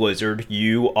supporting Blizzard.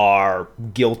 You are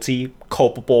guilty,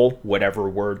 culpable, whatever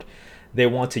word they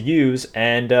want to use,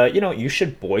 and you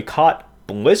should boycott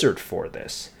Blizzard for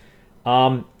this.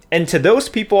 And to those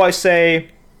people, I say,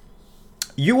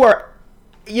 you are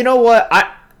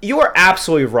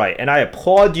absolutely right, and I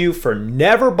applaud you for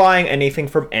never buying anything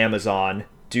from Amazon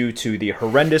due to the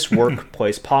horrendous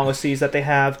workplace policies that they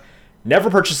have, never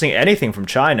purchasing anything from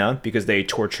China because they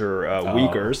torture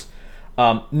Uyghurs,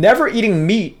 never eating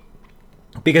meat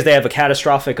because they have a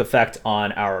catastrophic effect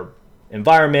on our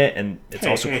environment, and it's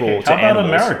also cruel to animals. How about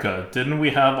America? Didn't we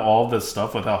have all this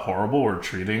stuff with how horrible we're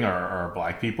treating our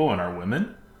black people and our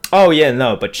women? Oh, yeah,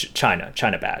 no, but China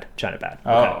bad. Okay.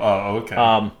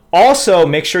 Okay. Also,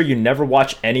 make sure you never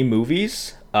watch any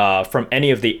movies from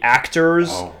any of the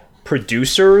actors,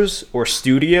 producers, or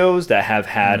studios that have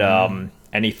had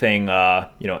anything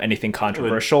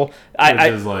controversial.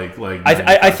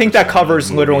 I think that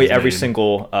covers literally every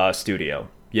single studio.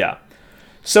 Yeah.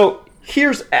 So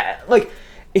here's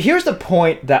the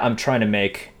point that I'm trying to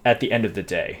make at the end of the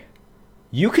day.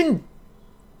 You can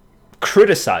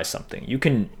criticize something. You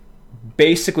can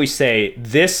basically say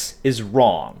this is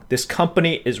wrong, this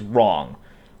company is wrong,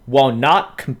 while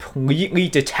not completely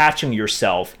detaching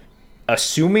yourself,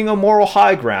 assuming a moral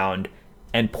high ground,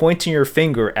 and pointing your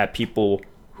finger at people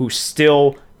who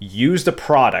still use the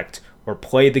product or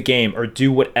play the game or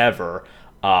do whatever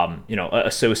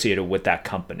associated with that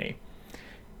company.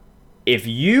 If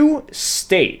you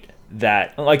state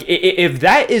that, if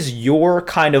that is your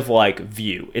kind of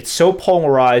view, it's so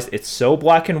polarized, it's so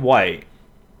black and white,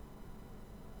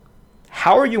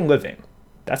 how are you living?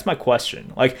 That's my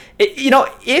question.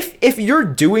 If you're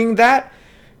doing that,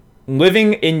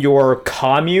 living in your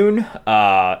commune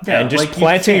and just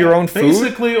planting your own food,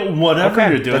 basically whatever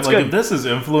you're doing, good. If this is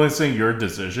influencing your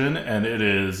decision and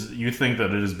you think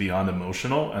that it is beyond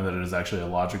emotional and that it is actually a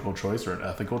logical choice or an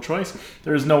ethical choice,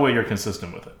 there is no way you're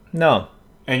consistent with it. No.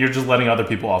 And you're just letting other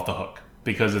people off the hook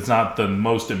because it's not the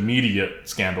most immediate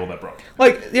scandal that broke.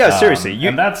 Seriously.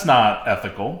 And that's not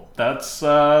ethical. That's,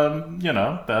 you're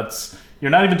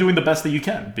not even doing the best that you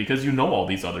can because you know all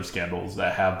these other scandals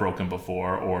that have broken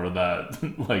before or that,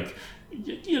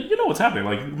 you know what's happening.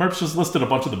 Merps just listed a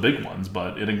bunch of the big ones,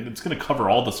 but it's going to cover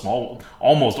almost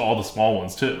all the small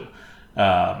ones too.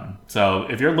 So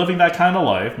if you're living that kind of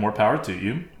life, more power to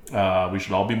you. We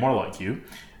should all be more like you.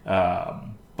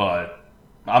 But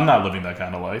I'm not living that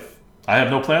kind of life. I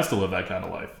have no plans to live that kind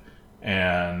of life.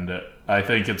 And I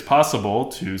think it's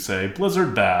possible to say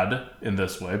Blizzard bad in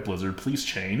this way, Blizzard please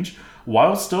change,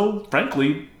 while still,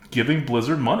 frankly, giving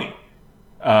Blizzard money.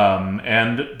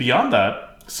 And beyond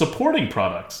that, supporting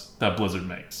products that Blizzard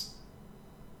makes.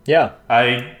 Yeah.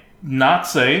 I'm not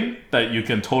saying that you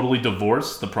can totally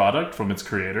divorce the product from its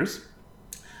creators.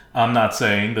 I'm not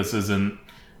saying this isn't,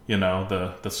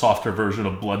 the softer version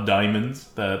of blood diamonds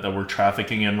that we're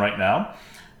trafficking in right now.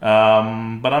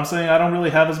 But I'm saying I don't really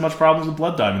have as much problems with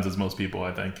blood diamonds as most people,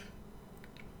 I think.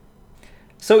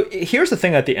 So here's the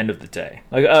thing at the end of the day.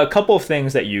 A couple of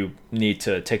things that you need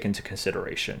to take into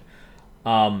consideration.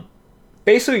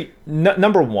 Basically,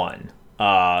 number one,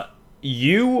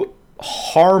 you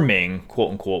harming,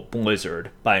 quote-unquote,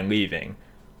 Blizzard by leaving.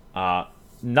 Not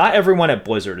everyone at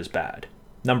Blizzard is bad.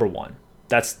 Number one.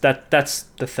 That's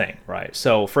the thing, right?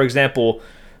 So, for example,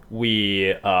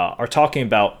 we are talking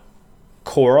about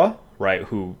Cora, right,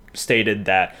 who stated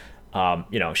that,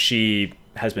 she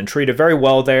has been treated very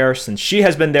well there. Since she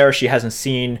has been there, she hasn't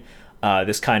seen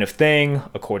this kind of thing,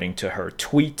 according to her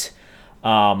tweet.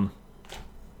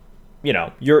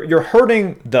 You're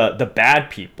hurting the bad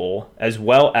people as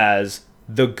well as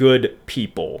the good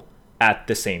people at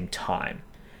the same time.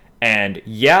 And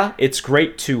yeah, it's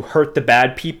great to hurt the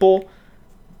bad people.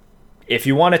 If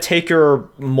you want to take your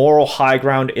moral high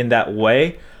ground in that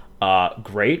way,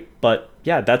 great. But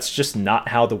yeah, that's just not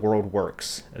how the world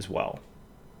works as well.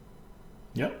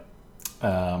 Yep.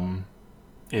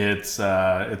 It's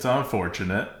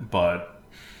unfortunate, but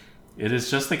it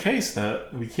is just the case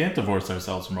that we can't divorce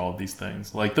ourselves from all of these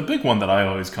things. The big one that I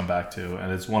always come back to,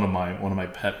 and it's one of my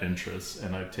pet interests,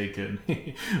 and I've taken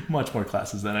much more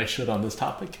classes than I should on this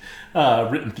topic,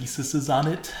 written theses on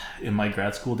it in my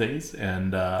grad school days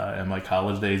and my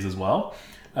college days as well.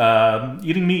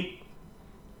 Eating meat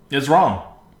is wrong.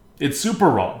 It's super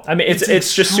wrong. I mean,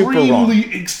 it's just super wrong.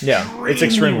 Extremely it's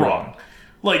extremely wrong.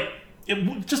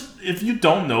 If you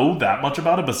don't know that much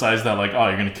about it, besides that,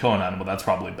 you're going to kill an animal, that's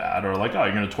probably bad. Or you're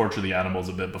going to torture the animals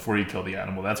a bit before you kill the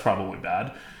animal, that's probably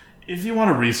bad. If you want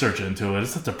to research into it,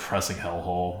 it's a depressing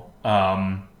hellhole.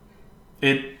 And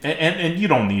you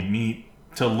don't need meat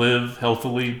to live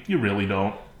healthily. You really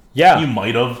don't. Yeah. You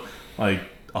might have.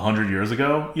 100 years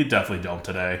ago, you definitely don't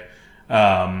today.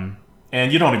 And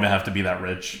you don't even have to be that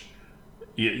rich.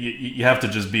 You have to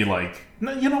just be like,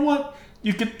 you know what?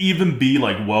 You could even be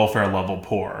like welfare level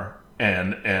poor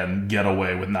and get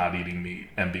away with not eating meat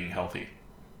and being healthy.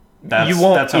 You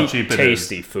won't that's how eat cheap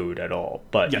tasty it is. food at all,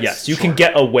 but yes, you sure. can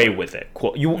get away with it.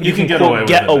 You can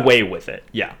get away with it.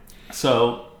 Yeah.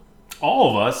 So all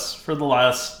of us, for the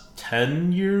last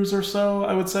 10 years or so,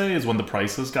 I would say, is when the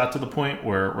prices got to the point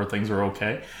where things were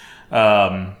okay.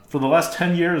 For the last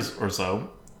 10 years or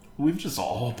so, we've just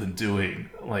all been doing,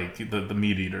 like, the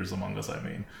meat eaters among us, I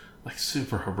mean, like,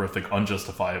 super horrific,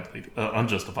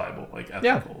 unjustifiable, like,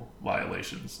 ethical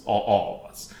violations, all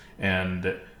of us.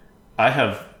 And I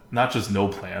have not just no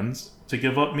plans to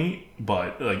give up meat,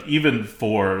 but, like, even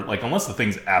for, like, unless the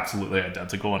thing's absolutely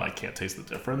identical and I can't taste the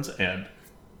difference, and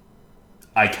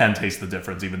I can taste the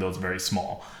difference, even though it's very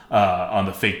small, on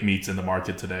the fake meats in the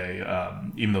market today,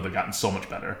 even though they've gotten so much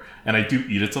better. And I do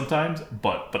eat it sometimes,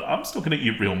 but I'm still going to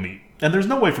eat real meat. And there's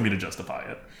no way for me to justify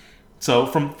it. So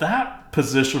from that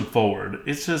position forward,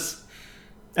 it's just...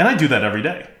 And I do that every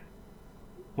day.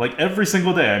 Like, every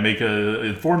single day, I make an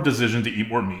informed decision to eat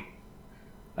more meat.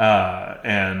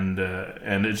 And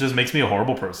it just makes me a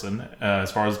horrible person as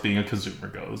far as being a consumer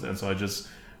goes. And so I just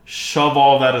shove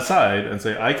all that aside and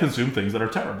say, I consume things that are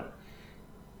terrible.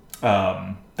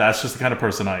 That's just the kind of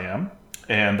person I am.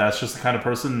 And that's just the kind of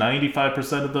person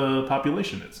 95% of the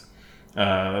population is.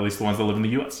 At least the ones that live in the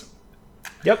U.S.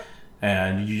 Yep.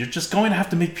 And you're just going to have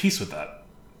to make peace with that.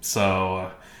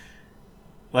 So,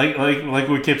 like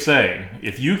we keep saying,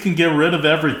 if you can get rid of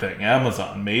everything,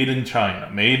 Amazon, made in China,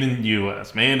 made in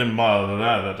U.S., made in blah, blah,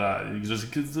 blah, blah, blah, you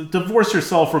just divorce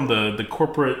yourself from the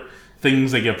corporate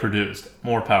things that get produced.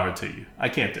 More power to you. I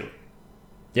can't do it.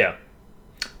 Yeah.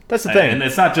 That's the thing. And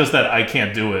it's not just that I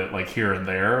can't do it, like, here and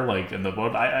there, like, in the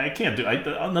boat. I can't do it.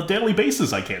 On a daily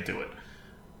basis, I can't do it.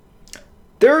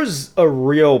 There's a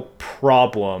real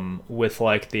problem with,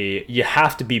 like, you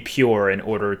have to be pure in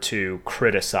order to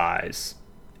criticize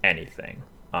anything.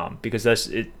 Because that's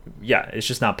it. Yeah, it's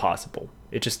just not possible.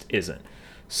 It just isn't.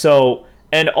 So,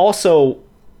 and also,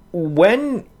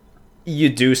 when you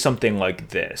do something like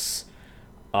this,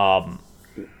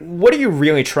 what are you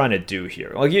really trying to do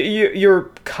here? Like,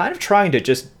 you're kind of trying to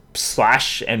just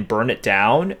slash and burn it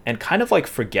down and kind of, like,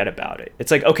 forget about it. It's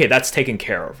like, okay, that's taken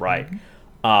care of, right?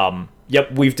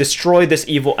 Yep, we've destroyed this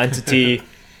evil entity.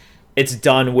 It's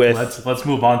done with. Let's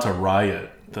move on to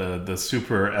Riot, the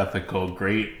super ethical,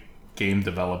 great game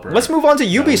developer. Let's move on to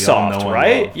Ubisoft,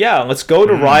 right? Yeah, let's go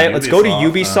to Riot. Let's go to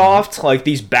Ubisoft, like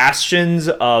these bastions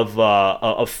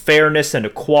of fairness and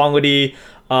equality,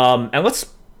 and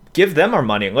let's give them our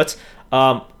money. Let's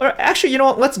or actually, you know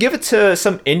what? Let's give it to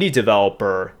some indie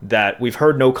developer that we've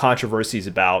heard no controversies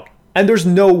about, and there's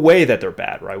no way that they're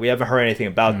bad, right? We haven't heard anything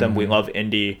about them. We love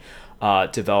indie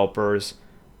developers.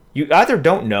 You either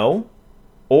don't know,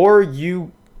 or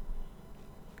you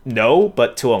know,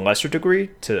 but to a lesser degree,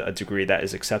 to a degree that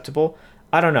is acceptable.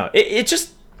 I don't know.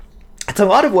 It's a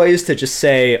lot of ways to just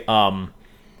say, I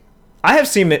have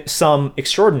seen some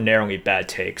extraordinarily bad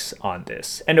takes on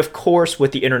this. And of course,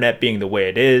 with the internet being the way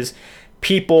it is,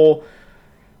 people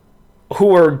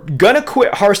who are gonna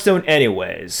quit Hearthstone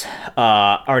anyways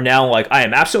are now like, I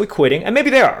am absolutely quitting, and maybe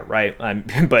they are, right?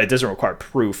 But it doesn't require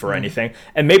proof or anything,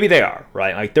 and maybe they are,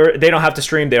 right? Like they don't have to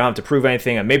stream, they don't have to prove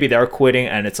anything, and maybe they're quitting,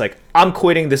 and it's like, I'm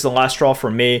quitting. This is the last straw for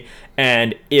me.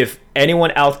 And if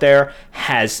anyone out there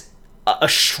has a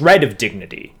shred of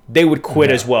dignity, they would quit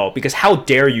as well, because how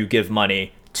dare you give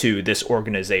money to this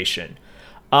organization?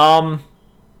 Cool,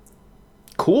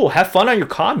 have fun on your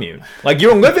commune. Like,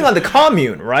 you're living on the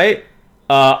commune, right?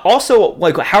 Also,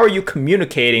 like, how are you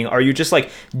communicating? Are you just, like,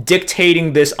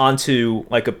 dictating this onto,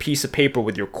 like, a piece of paper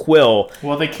with your quill?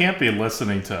 Well, they can't be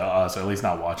listening to us, or at least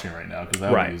not watching right now, because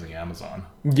they're using Amazon.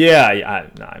 Yeah,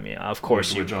 I mean, of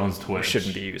course, which owns Twitch.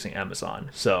 Shouldn't be using Amazon.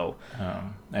 So,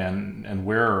 and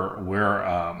we're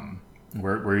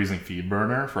using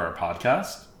FeedBurner for our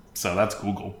podcast, so that's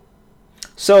Google.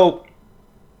 So,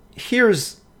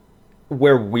 here's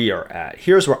where we are at.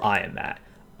 Here's where I am at.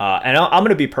 And I'm going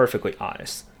to be perfectly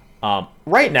honest.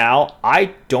 Right now,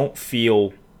 I don't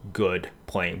feel good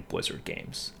playing Blizzard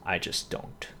games. I just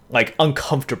don't. Like,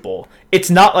 uncomfortable. It's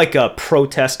not like a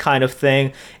protest kind of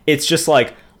thing. It's just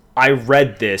like, I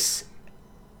read this,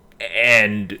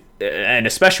 and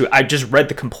especially, I just read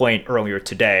the complaint earlier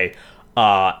today,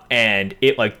 and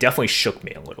it, like, definitely shook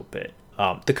me a little bit.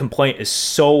 The complaint is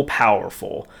so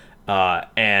powerful,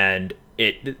 and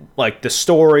it, like, the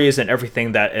stories and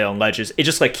everything that it alleges, it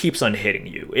just, like, keeps on hitting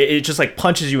you. It just, like,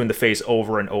 punches you in the face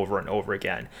over and over and over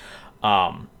again.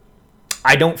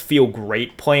 I don't feel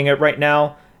great playing it right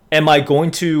now. Am I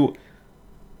going to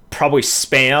probably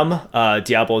spam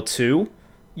Diablo 2?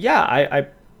 Yeah,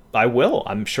 I will.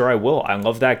 I'm sure I will. I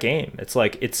love that game. It's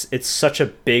like it's such a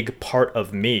big part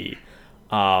of me.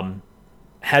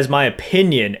 Has my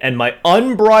opinion and my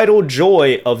unbridled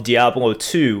joy of Diablo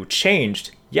 2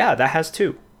 changed? Yeah, that has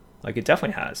too. Like, it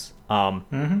definitely has.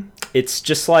 It's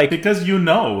just like... Because you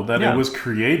know that it was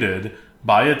created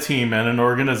by a team and an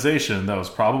organization that was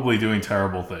probably doing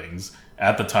terrible things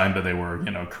at the time that they were,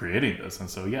 creating this. And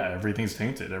so, yeah, everything's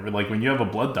tainted. Like, when you have a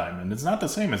blood diamond, it's not the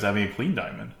same as having a clean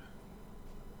diamond.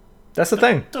 That's the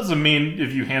thing. Doesn't mean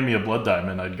if you hand me a blood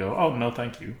diamond, I'd go, oh, no,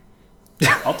 thank you.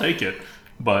 I'll take it.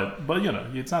 But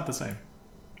it's not the same.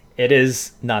 It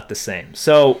is not the same.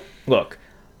 So, look,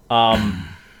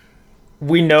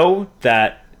 we know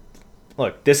that,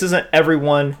 look, this isn't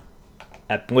everyone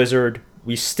at Blizzard.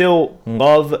 We still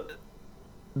love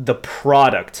the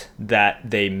product that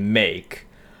they make.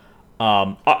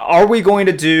 Are we going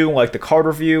to do, like, the card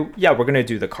review? Yeah, we're going to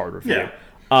do the card review.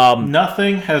 Yeah.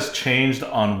 Nothing has changed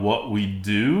on what we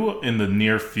do in the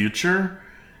near future,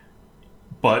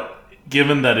 but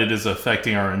given that it is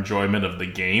affecting our enjoyment of the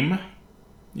game,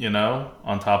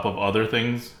 on top of other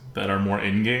things that are more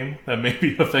in-game that may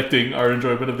be affecting our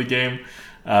enjoyment of the game,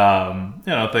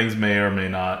 things may or may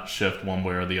not shift one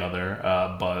way or the other.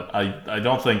 But I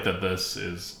don't think that this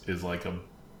is like a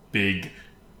big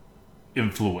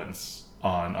influence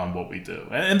on what we do.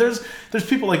 And there's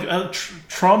people like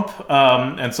Trump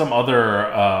and some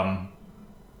other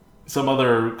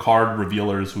card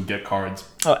revealers who get cards.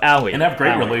 Oh, Ali. And have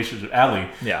great relationships. Ali.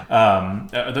 Yeah.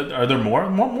 Are there more?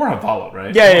 More have followed,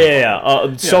 right?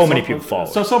 Yeah. So many people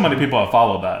follow. So many people have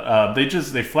followed that.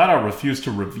 They flat out refuse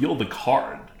to reveal the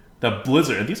card that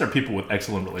Blizzard, and these are people with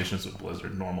excellent relations with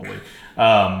Blizzard normally.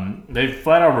 They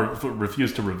flat out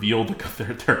refuse to reveal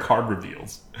their card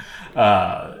reveals.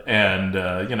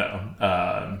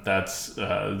 That's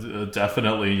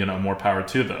definitely, more power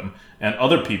to them. And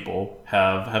other people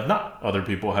have not. Other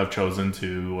people have chosen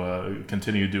to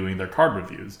continue doing their card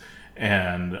reviews.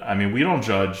 And I mean, we don't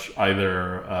judge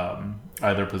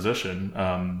either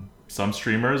position. Some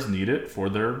streamers need it for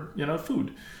their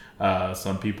food.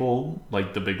 Some people,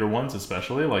 like the bigger ones,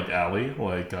 especially like Ali,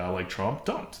 like Trump,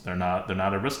 don't. They're not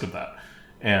at risk of that.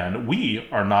 And we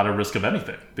are not at risk of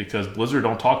anything because Blizzard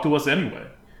don't talk to us anyway.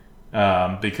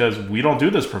 Because we don't do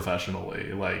this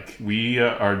professionally. Like, we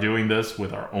are doing this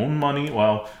with our own money.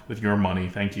 Well, with your money.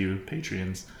 Thank you,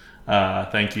 Patreons.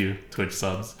 Thank you, Twitch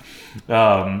subs.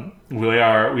 We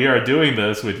are doing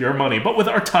this with your money, but with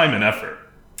our time and effort.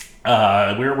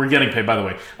 We're getting paid, by the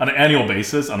way, on an annual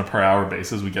basis, on a per hour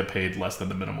basis, we get paid less than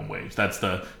the minimum wage. That's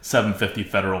the $7.50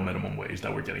 federal minimum wage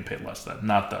that we're getting paid less than,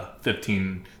 not the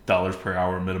 $15 per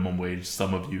hour minimum wage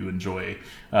some of you enjoy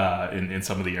in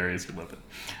some of the areas you live in.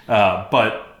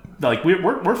 But like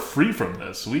we're free from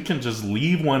this. We can just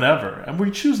leave whenever, and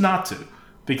we choose not to,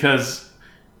 because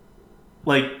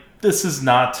like this is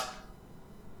not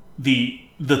the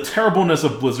terribleness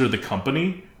of Blizzard the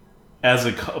company. As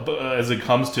it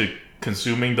comes to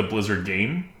consuming the Blizzard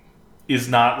game, is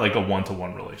not like a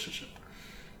one-to-one relationship,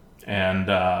 and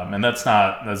that's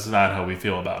not how we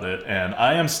feel about it. And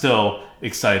I am still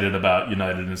excited about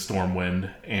United and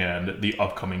Stormwind and the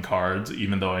upcoming cards,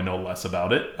 even though I know less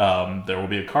about it. There will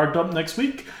be a card dump next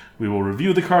week. We will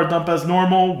review the card dump as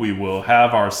normal. We will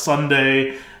have our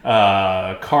Sunday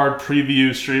card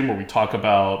preview stream where we talk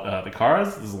about the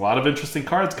cards. There's a lot of interesting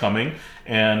cards coming,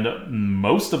 and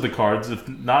most of the cards, if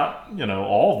not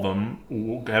all of them,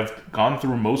 have gone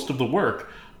through most of the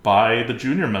work by the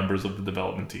junior members of the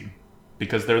development team,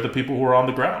 because they're the people who are on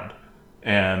the ground,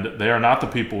 and they are not the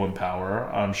people in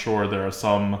power. I'm sure there are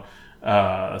some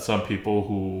people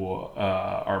who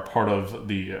are part of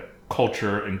the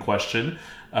culture in question,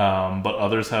 but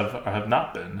others have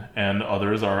not been, and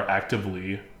others are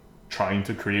actively trying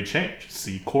to create change.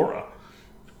 See Korra.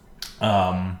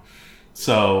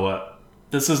 So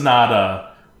this is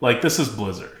not this is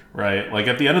Blizzard, right? Like,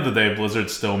 at the end of the day, Blizzard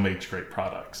still makes great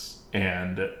products,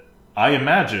 and I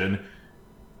imagine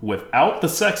without the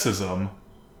sexism,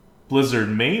 Blizzard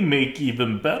may make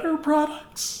even better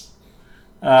products.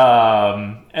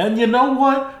 And you know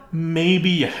what? Maybe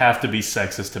you have to be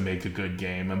sexist to make a good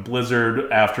game. And Blizzard,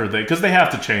 because they have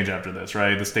to change after this,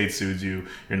 right? The state sues you.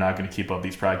 You're not going to keep up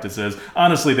these practices.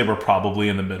 Honestly, they were probably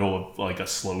in the middle of like a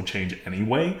slow change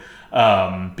anyway,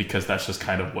 because that's just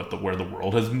kind of where the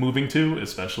world is moving to,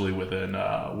 especially within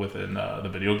the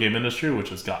video game industry, which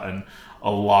has gotten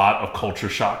a lot of culture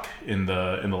shock in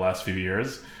the last few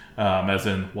years. As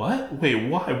in, what? Wait,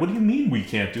 why? What do you mean we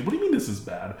can't do? What do you mean this is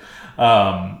bad?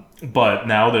 But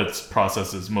now that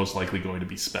process is most likely going to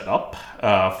be sped up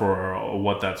for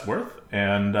what that's worth,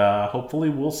 and hopefully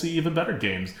we'll see even better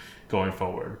games going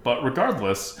forward. But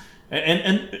regardless,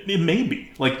 and it may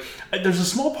be, like, there's a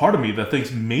small part of me that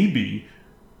thinks maybe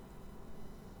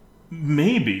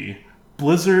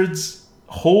Blizzard's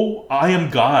whole I am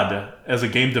God as a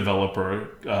game developer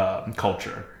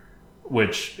culture,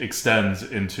 which extends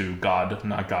into God,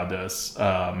 not goddess,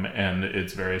 and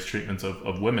its various treatments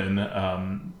of women,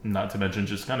 not to mention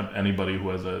just kind of anybody who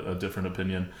has a different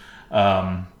opinion.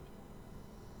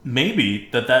 Maybe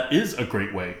that is a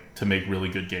great way to make really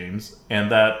good games,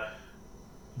 and that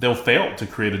they'll fail to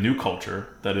create a new culture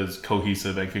that is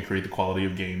cohesive and can create the quality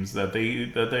of games that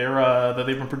they've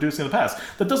been producing in the past.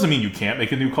 That doesn't mean you can't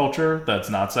make a new culture that's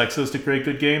not sexist to create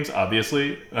good games.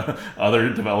 Obviously,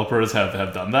 other developers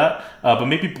have done that, but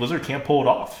maybe Blizzard can't pull it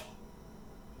off.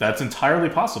 That's entirely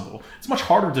possible. It's much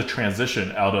harder to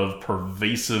transition out of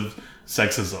pervasive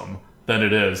sexism than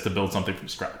it is to build something from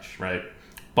scratch, right?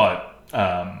 But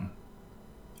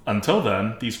until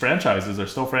then, these franchises are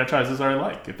still franchises I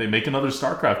like. If they make another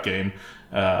StarCraft game,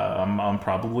 I'm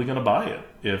probably going to buy it.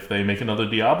 If they make another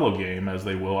Diablo game, as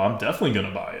they will, I'm definitely going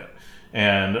to buy it.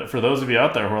 And for those of you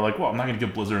out there who are like, well, I'm not going to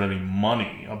give Blizzard any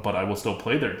money, but I will still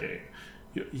play their game.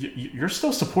 You're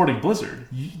still supporting Blizzard.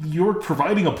 You're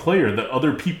providing a player that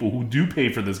other people who do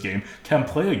pay for this game can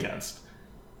play against.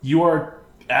 You are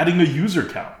adding a user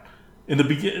count. In the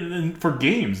beginning, for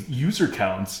games, user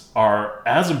counts are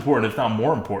as important, if not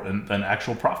more important, than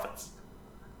actual profits.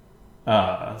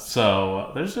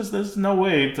 So there's no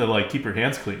way to like keep your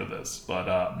hands clean of this.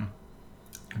 But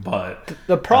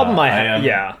the problem I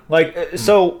have,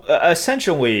 so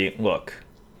essentially, look,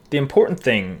 the important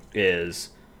thing is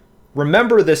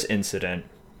remember this incident.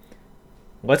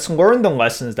 Let's learn the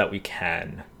lessons that we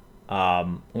can.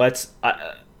 Let's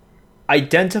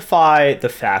identify the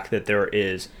fact that there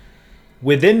is,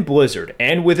 within Blizzard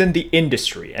and within the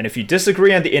industry, and if you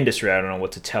disagree on the industry, I don't know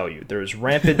what to tell you. There is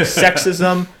rampant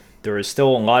sexism. There is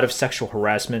still a lot of sexual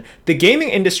harassment. The gaming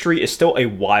industry is still a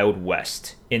wild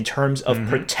west in terms of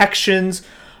protections.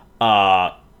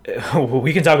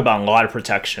 We can talk about a lot of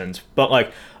protections, but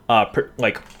like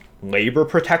labor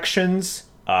protections,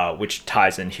 which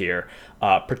ties in here.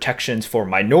 Protections for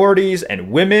minorities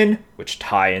and women, which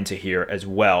tie into here as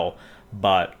well.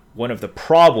 But one of the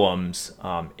problems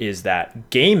is that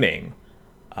gaming,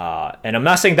 and I'm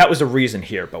not saying that was the reason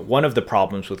here, but one of the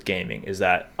problems with gaming is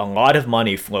that a lot of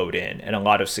money flowed in and a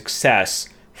lot of success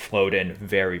flowed in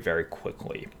very, very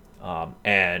quickly.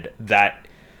 And that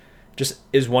just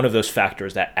is one of those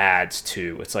factors that adds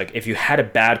to, it's like if you had a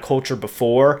bad culture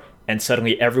before and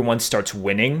suddenly everyone starts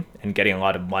winning and getting a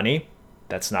lot of money,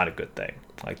 that's not a good thing.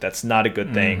 Like, that's not a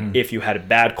good thing if you had a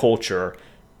bad culture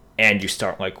and you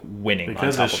start like winning.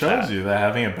 Because on it top shows of that. you that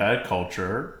having a bad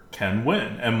culture can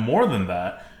win. And more than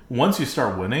that, once you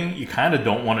start winning, you kind of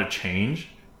don't want to change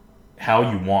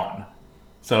how you won.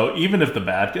 So even if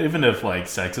like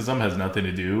sexism has nothing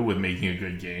to do with making a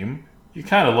good game, you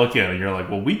kind of look at it and you're like,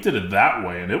 well, we did it that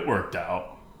way and it worked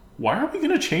out. Why are we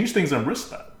going to change things and risk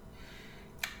that?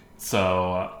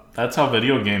 So that's how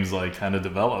video games like kind of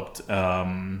developed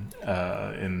in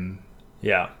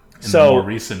more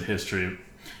recent history.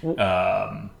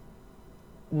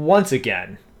 Once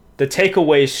again, the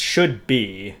takeaways should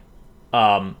be,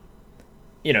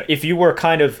 if you were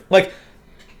kind of like,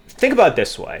 think about it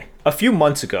this way. A few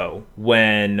months ago,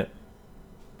 when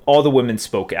all the women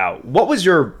spoke out, what was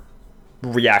your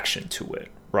reaction to it,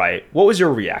 right? What was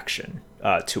your reaction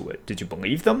to it? Did you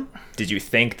believe them? Did you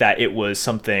think that it was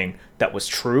something that was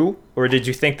true? Or did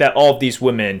you think that all of these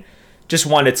women just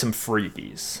wanted some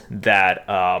freebies that,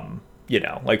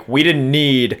 like, we didn't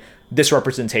need this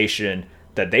representation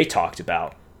that they talked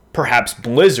about? Perhaps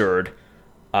Blizzard,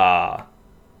 there's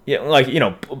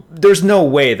no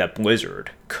way that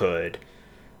Blizzard could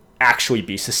actually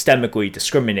be systemically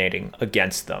discriminating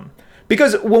against them.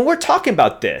 Because when we're talking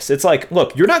about this, it's like,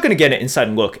 look, you're not going to get an inside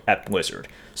look at Blizzard.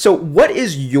 So what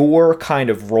is your kind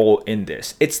of role in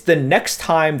this? It's the next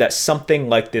time that something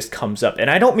like this comes up. And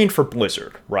I don't mean for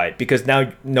Blizzard, right? Because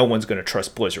now no one's going to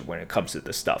trust Blizzard when it comes to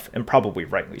this stuff, and probably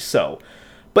rightly so.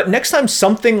 But next time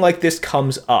something like this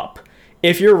comes up,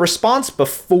 if your response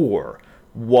before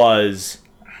was,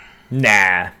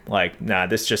 nah,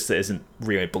 this just isn't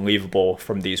really believable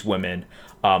from these women,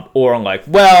 or like,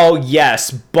 well,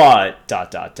 yes, but ...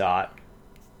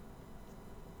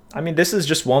 I mean, this is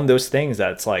just one of those things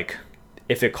that's like,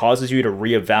 if it causes you to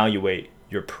reevaluate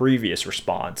your previous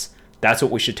response, that's what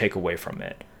we should take away from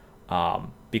it,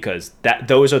 because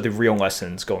those are the real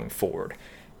lessons going forward.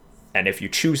 And if you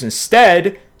choose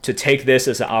instead to take this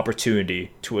as an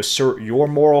opportunity to assert your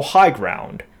moral high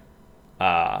ground,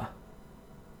 well,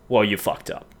 you fucked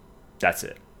up. That's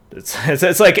it.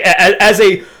 It's like, as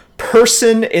a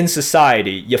person in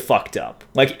society, you fucked up.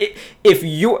 Like, if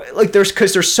you like,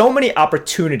 there's so many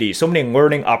opportunities, so many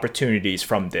learning opportunities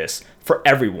from this for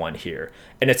everyone here,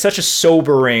 and it's such a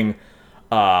sobering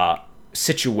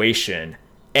situation.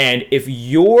 And if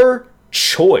your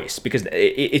choice, because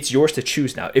it's yours to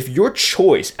choose now, if your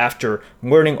choice after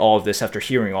learning all of this, after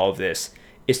hearing all of this,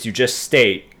 is to just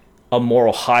state a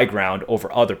moral high ground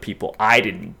over other people, I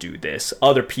didn't do this,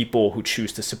 other people who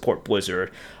choose to support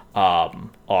Blizzard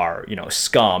are, you know,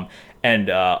 scum, and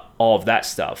all of that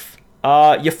stuff,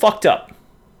 you fucked up.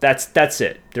 That's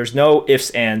it. There's no ifs,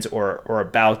 ands, or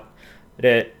about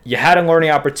it. You had a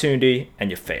learning opportunity and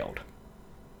you failed.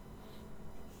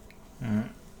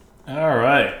 All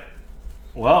right.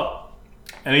 Well,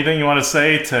 anything you want to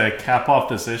say to cap off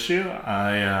this issue?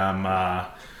 I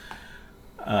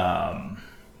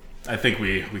think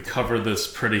we covered this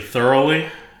pretty thoroughly.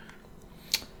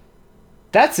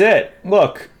 That's it.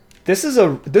 Look, this was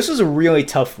a really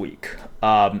tough week,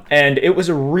 and it was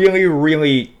a really,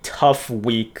 really tough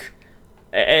week,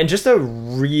 and just a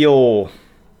real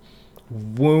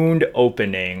wound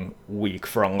opening week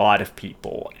for a lot of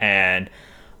people. And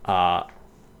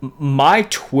my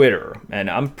Twitter, and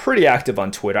I'm pretty active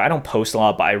on Twitter. I don't post a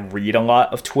lot, but I read a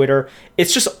lot of Twitter.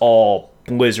 It's just all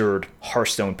Blizzard,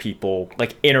 Hearthstone people,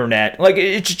 like internet. Like,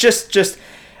 it's just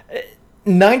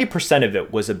 90% of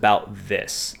it was about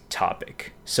this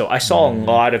topic. So I saw a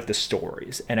lot of the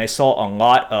stories, and I saw a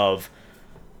lot of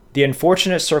the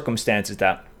unfortunate circumstances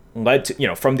that led to, you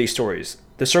know, from these stories,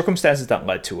 the circumstances that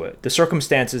led to it, the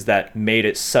circumstances that made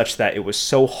it such that it was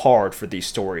so hard for these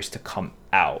stories to come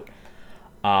out.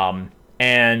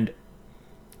 And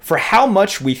for how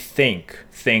much we think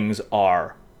things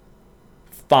are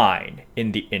fine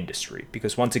in the industry,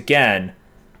 because once again,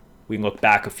 we look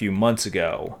back a few months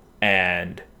ago,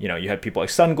 and, you know, you had people like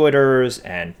Sunglitters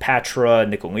and Patra,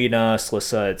 Nicolina,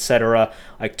 Slissa, etc.,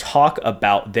 like, talk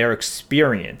about their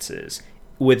experiences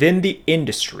within the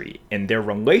industry and their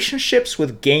relationships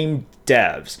with game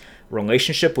devs,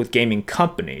 relationship with gaming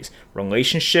companies,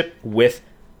 relationship with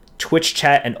Twitch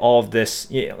chat, and all of this.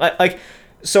 You know,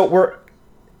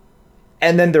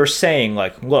 and then they're saying,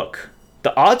 like, look,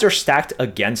 the odds are stacked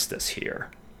against us here.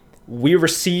 We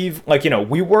receive, like, you know,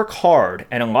 we work hard,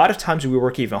 and a lot of times we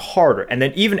work even harder. And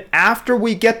then even after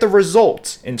we get the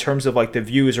results in terms of, like, the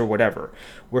views or whatever,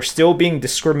 we're still being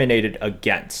discriminated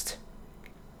against.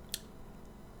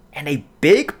 And a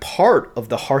big part of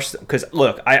the Hearthstone, because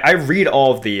look, I read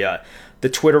all of the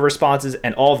Twitter responses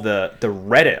and all of the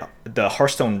Reddit, the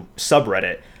Hearthstone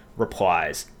subreddit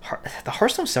replies. The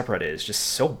Hearthstone subreddit is just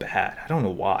so bad. I don't know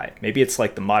why. Maybe it's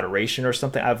like the moderation or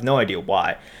something. I have no idea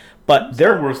why. But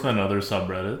they're worse than other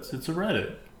subreddits. It's a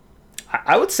Reddit.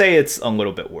 I would say it's a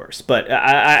little bit worse, but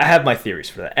I have my theories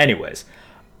for that. Anyways,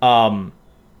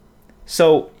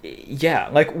 so yeah,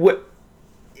 like, what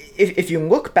if you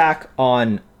look back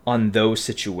on those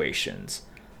situations,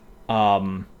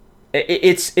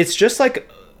 it's just like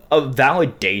a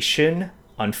validation,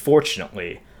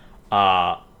 unfortunately,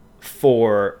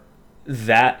 for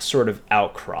that sort of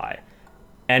outcry.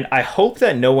 And I hope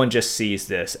that no one just sees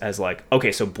this as like,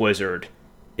 okay, so Blizzard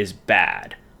is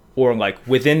bad, or like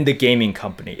within the gaming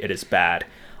company it is bad.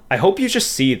 I hope you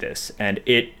just see this and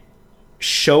it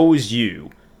shows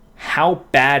you how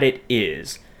bad it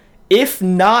is. If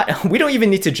not, we don't even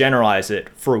need to generalize it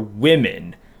for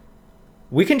women.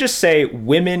 We can just say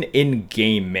women in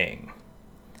gaming.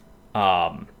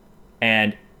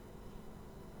 And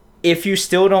if you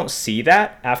still don't see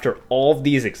that after all of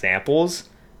these examples,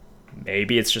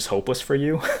 maybe it's just hopeless for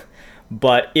you.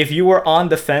 But if you were on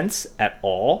the fence at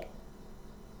all,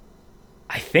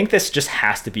 I think this just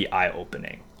has to be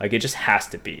eye-opening. Like, it just has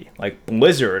to be. Like,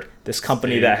 Blizzard, this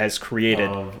company that has created...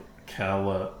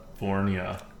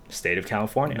 State of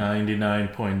California.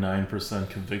 99.9%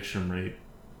 conviction rate.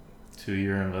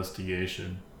 2-year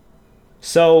investigation.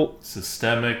 So...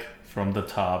 systemic from the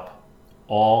top.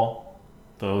 All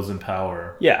those in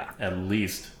power, at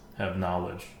least have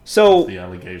knowledge of the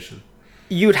allegation.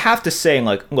 You'd have to say,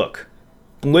 like, look,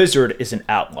 Blizzard is an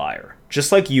outlier,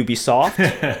 just like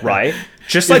Ubisoft, right?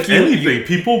 Just like Riot.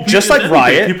 People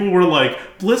were like,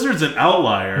 Blizzard's an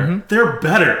outlier. Mm-hmm. They're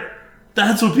better.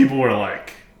 That's what people were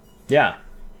like. Yeah.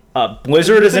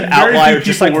 Blizzard is an outlier,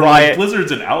 just like Riot. Like,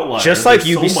 Blizzard's an outlier. Just like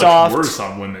Ubisoft. So much worse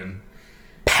on women.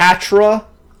 Patra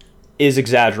is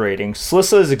exaggerating.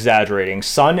 Slissa is exaggerating.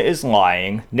 Sun is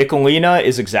lying. Nicolina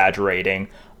is exaggerating.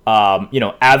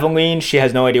 Aveline, she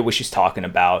has no idea what she's talking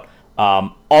about.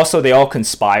 Also, they all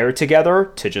conspire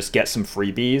together to just get some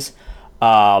freebies.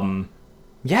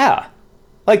 Yeah.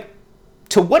 Like,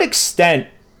 to what extent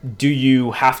do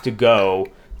you have to go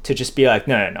to just be like,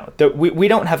 no. We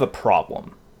don't have a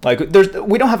problem. Like,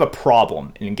 we don't have a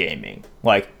problem in gaming.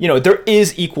 Like, there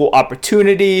is equal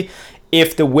opportunity.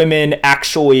 If the women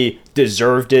actually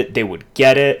deserved it, they would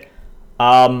get it.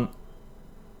 At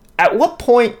what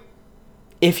point,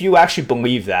 if you actually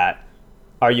believe that,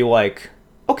 are you like,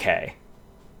 okay,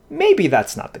 maybe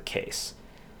that's not the case?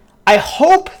 I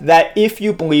hope that if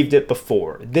you believed it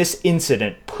before, this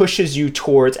incident pushes you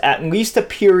towards at least a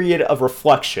period of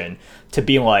reflection to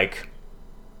be like,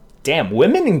 damn,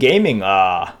 women in gaming,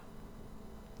 not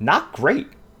great.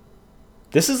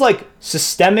 This is like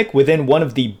systemic within one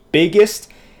of the biggest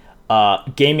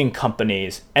gaming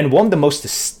companies and one of the most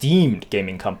esteemed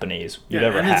gaming companies we've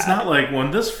ever had. It's not like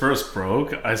when this first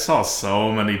broke, I saw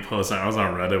so many posts. I was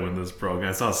on Reddit when this broke.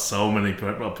 I saw so many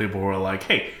people who were like,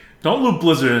 hey, don't loop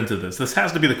Blizzard into this. This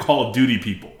has to be the Call of Duty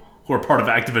people who are part of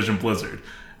Activision Blizzard.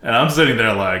 And I'm sitting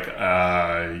there like,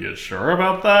 you sure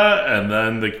about that? And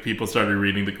then the people started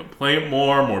reading the complaint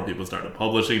more people started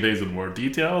publishing things with more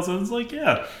details, and it's like,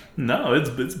 yeah, no, it's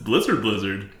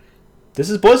Blizzard. This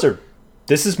is Blizzard.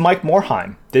 This is Mike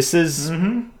Morhaime. This is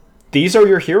These are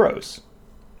your heroes.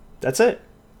 That's it.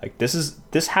 Like,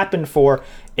 this happened for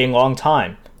a long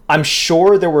time. I'm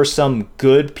sure there were some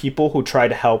good people who tried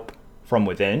to help from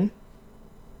within,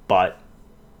 but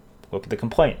look at the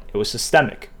complaint. It was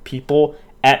systemic. People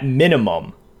at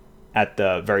minimum at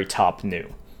the very top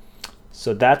knew.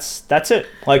 So that's it.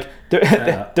 Like,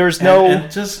 there's no...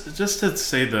 And just to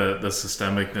say the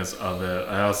systemicness of it,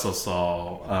 I also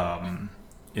saw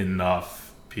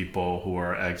enough people who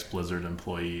are ex-Blizzard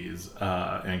employees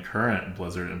and current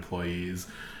Blizzard employees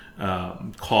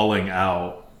calling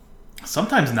out,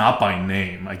 sometimes not by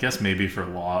name, I guess maybe for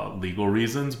legal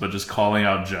reasons, but just calling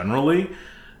out generally,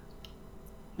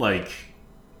 like,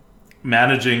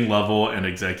 managing level and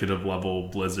executive level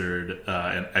Blizzard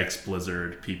and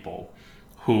ex-Blizzard people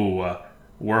who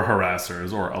were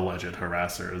harassers or alleged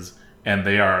harassers, and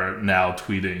they are now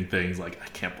tweeting things like, I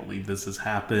can't believe this has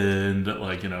happened,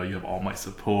 like, you have all my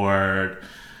support.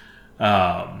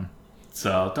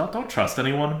 So don't trust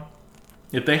anyone.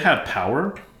 If they had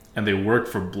power and they worked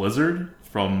for Blizzard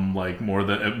from like more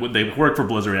than they worked for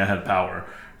Blizzard and had power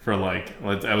for like,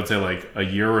 I would say like a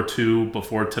year or two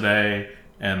before today,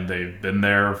 and they've been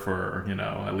there for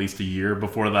at least a year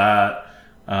before that.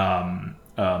 They're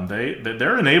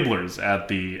enablers at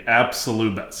the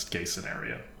absolute best case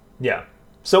scenario. Yeah.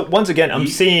 So once again, I'm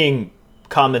seeing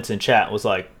comments in chat was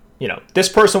like, this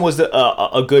person was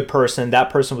a good person, that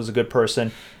person was a good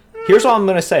person. Here's all I'm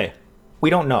going to say. We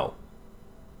don't know.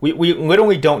 We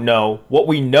literally don't know. What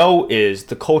we know is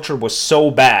the culture was so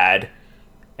bad,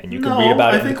 and you can read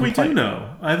about it. I think we do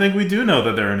know. I think we do know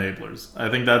that they're enablers. I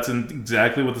think that's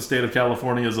exactly what the state of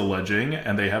California is alleging,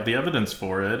 and they have the evidence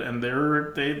for it. And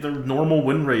their normal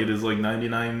win rate is like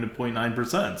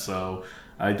 99.9%. So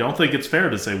I don't think it's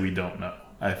fair to say we don't know.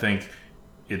 I think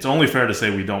it's only fair to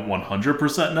say we don't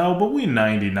 100% know, but we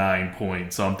 99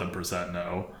 point something%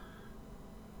 know.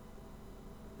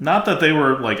 Not that they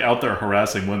were like out there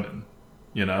harassing women,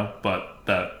 but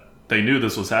that they knew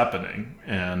this was happening,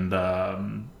 and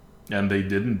they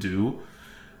didn't do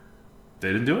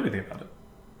anything about it.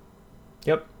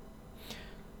 Yep.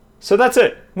 So that's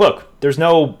it. Look, there's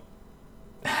no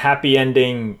happy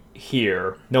ending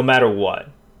here, no matter what.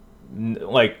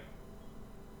 Like,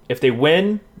 if they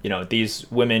win, these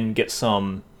women get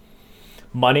some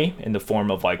money in the form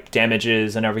of like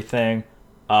damages and everything.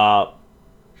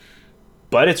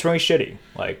 But it's really shitty.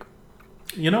 Like,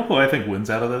 who I think wins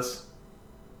out of this?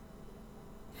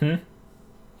 I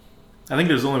think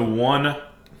there's only one.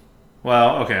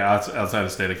 Well, okay, outside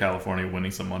of state of California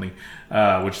winning some money,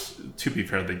 which, to be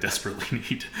fair, they desperately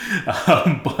need.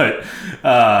 But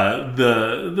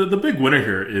the big winner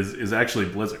here is actually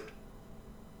Blizzard.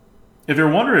 If you're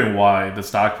wondering why the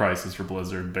stock prices for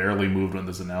Blizzard barely moved when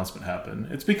this announcement happened,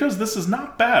 it's because this is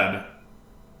not bad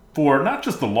for not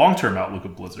just the long-term outlook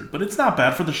of Blizzard, but it's not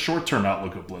bad for the short-term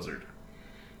outlook of Blizzard.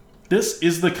 This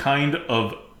is the kind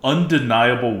of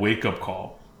undeniable wake-up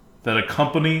call that a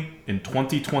company in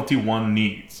 2021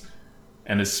 needs.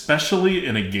 And especially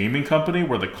in a gaming company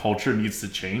where the culture needs to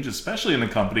change, especially in a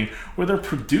company where they're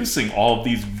producing all of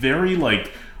these very,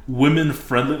 like,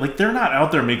 women-friendly... Like, they're not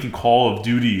out there making Call of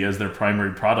Duty as their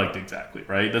primary product exactly,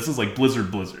 right? This is like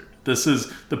Blizzard. This is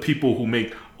the people who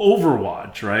make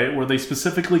Overwatch, right? Where they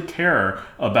specifically care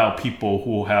about people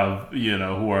who have,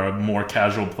 who are more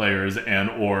casual players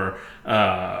or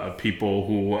people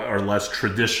who are less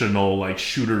traditional, like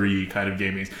shootery kind of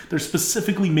gaming. They're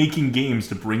specifically making games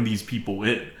to bring these people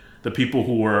in, the people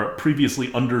who were previously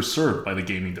underserved by the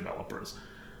gaming developers.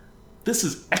 This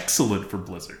is excellent for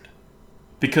Blizzard,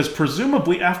 because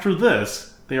presumably after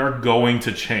this, they are going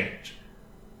to change.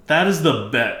 That is the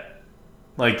bet.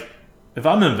 Like, if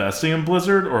I'm investing in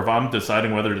Blizzard, or if I'm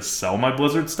deciding whether to sell my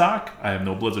Blizzard stock, I have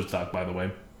no Blizzard stock, by the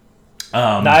way.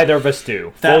 Neither of us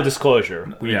do. Full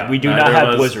disclosure. We do not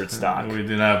have Blizzard stock. We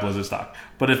do not have Blizzard stock.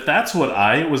 But if that's what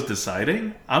I was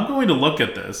deciding, I'm going to look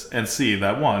at this and see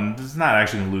that, one, this is not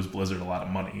actually going to lose Blizzard a lot of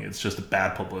money. It's just a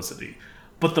bad publicity.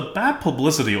 But the bad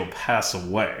publicity will pass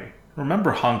away.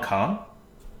 Remember Hong Kong?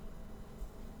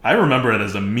 I remember it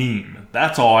as a meme.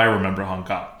 That's all I remember Hong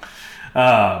Kong.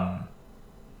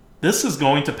 This is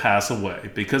going to pass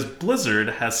away because Blizzard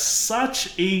has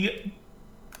such a...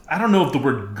 I don't know if the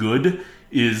word good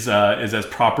is as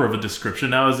proper of a description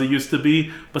now as it used to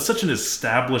be, but such an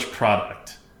established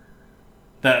product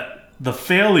that the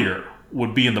failure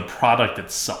would be in the product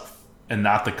itself and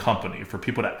not the company, for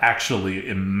people to actually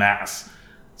en masse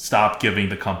stop giving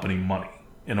the company money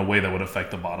in a way that would affect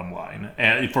the bottom line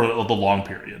and for the long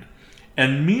period.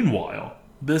 And meanwhile,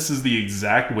 this is the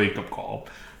exact wake-up call.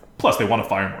 Plus, they want to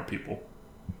fire more people.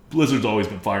 Blizzard's always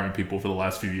been firing people for the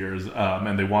last few years,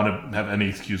 and they want to have any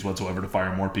excuse whatsoever to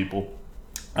fire more people,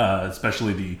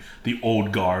 especially the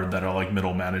old guard that are like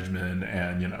middle management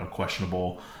and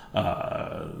questionable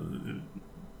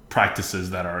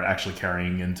practices that are actually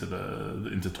carrying into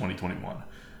 2021.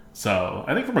 So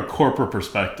I think from a corporate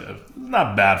perspective, it's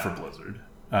not bad for Blizzard.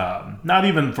 Not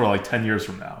even for like 10 years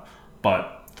from now,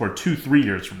 but for 2-3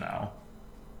 years from now,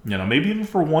 maybe even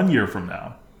for 1 year from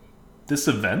now. This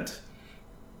event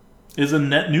is a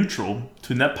net neutral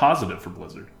to net positive for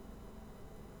Blizzard.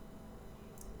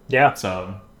 Yeah.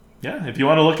 So, yeah, if you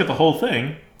want to look at the whole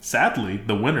thing, sadly,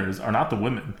 the winners are not the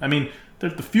women. I mean, they're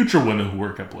the future women who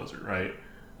work at Blizzard, right?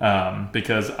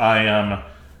 Because I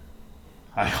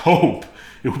hope,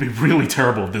 it would be really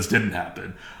terrible if this didn't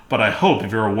happen, but I hope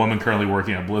if you're a woman currently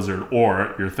working at Blizzard,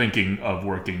 or you're thinking of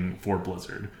working for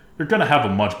Blizzard, you're going to have a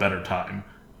much better time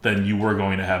than you were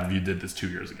going to have if you did this 2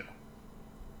 years ago.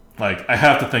 Like, I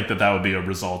have to think that would be a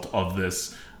result of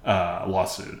this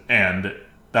lawsuit. And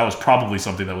that was probably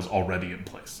something that was already in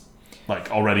place.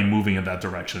 Like, already moving in that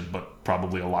direction, but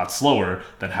probably a lot slower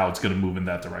than how it's going to move in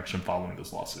that direction following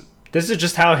this lawsuit. This is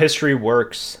just how history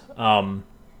works.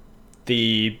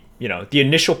 The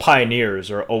initial pioneers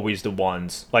are always the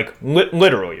ones, like,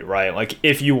 literally, right? Like,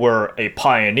 if you were a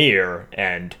pioneer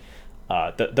and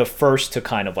the first to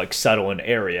kind of, like, settle an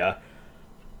area,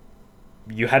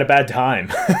 you had a bad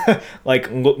time. Like,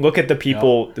 look at the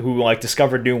people who like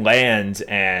discovered new lands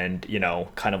and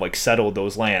kind of like settled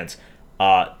those lands.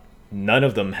 None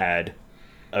of them had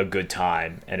a good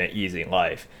time and an easy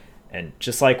life. And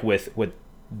just like with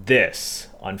this,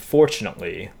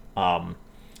 unfortunately,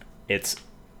 it's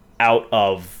out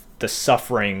of the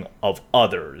suffering of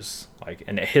others. Like,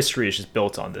 and history is just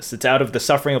built on this. It's out of the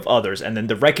suffering of others, and then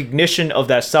the recognition of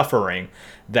that suffering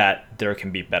that there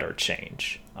can be better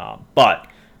change. But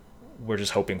we're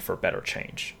just hoping for better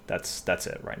change. That's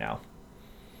it right now.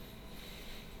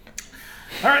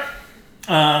 All right.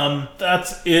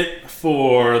 That's it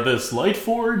for this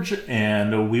Lightforge,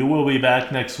 and we will be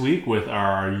back next week with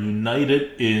our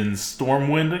United in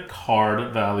Stormwind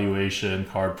card valuation,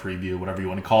 card preview, whatever you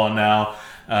want to call it now.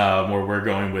 Where we're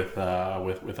going with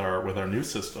our new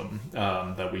system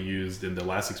that we used in the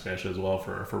last expansion as well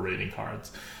for rating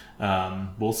cards.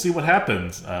 We'll see what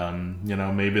happens.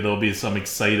 Maybe there'll be some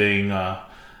exciting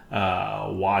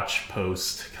watch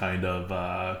post kind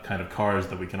of cards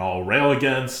that we can all rail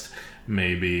against.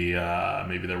 Maybe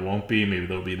there won't be. Maybe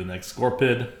there'll be the next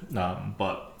Scorpid.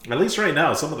 But at least right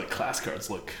now, some of the class cards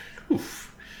look. Oof.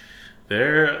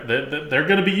 They're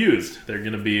going to be used. They're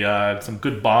going to be some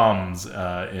good bombs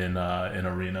in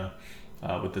Arena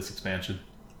with this expansion.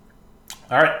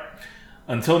 All right.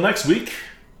 Until next week,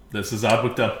 this is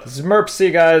ADWCTA. This is Merps. See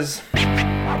you guys.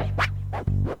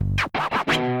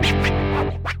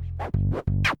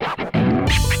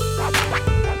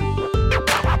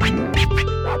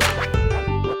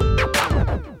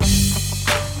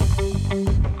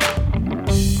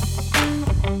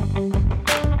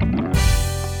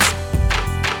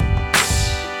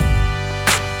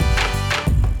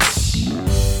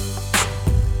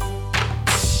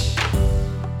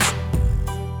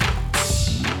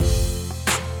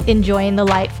 Enjoying the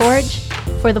Lightforge?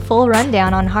 For the full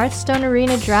rundown on Hearthstone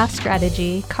Arena draft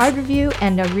strategy, card review,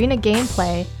 and arena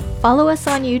gameplay, Follow us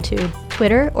on YouTube,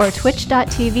 Twitter, or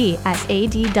twitch.tv at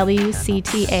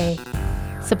ADWCTA.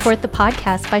 Support the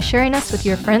podcast by sharing us with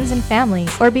your friends and family,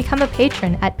 or become a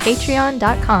patron at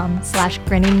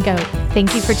patreon.com/grinninggoat.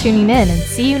 Thank you for tuning in, and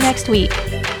see you next week.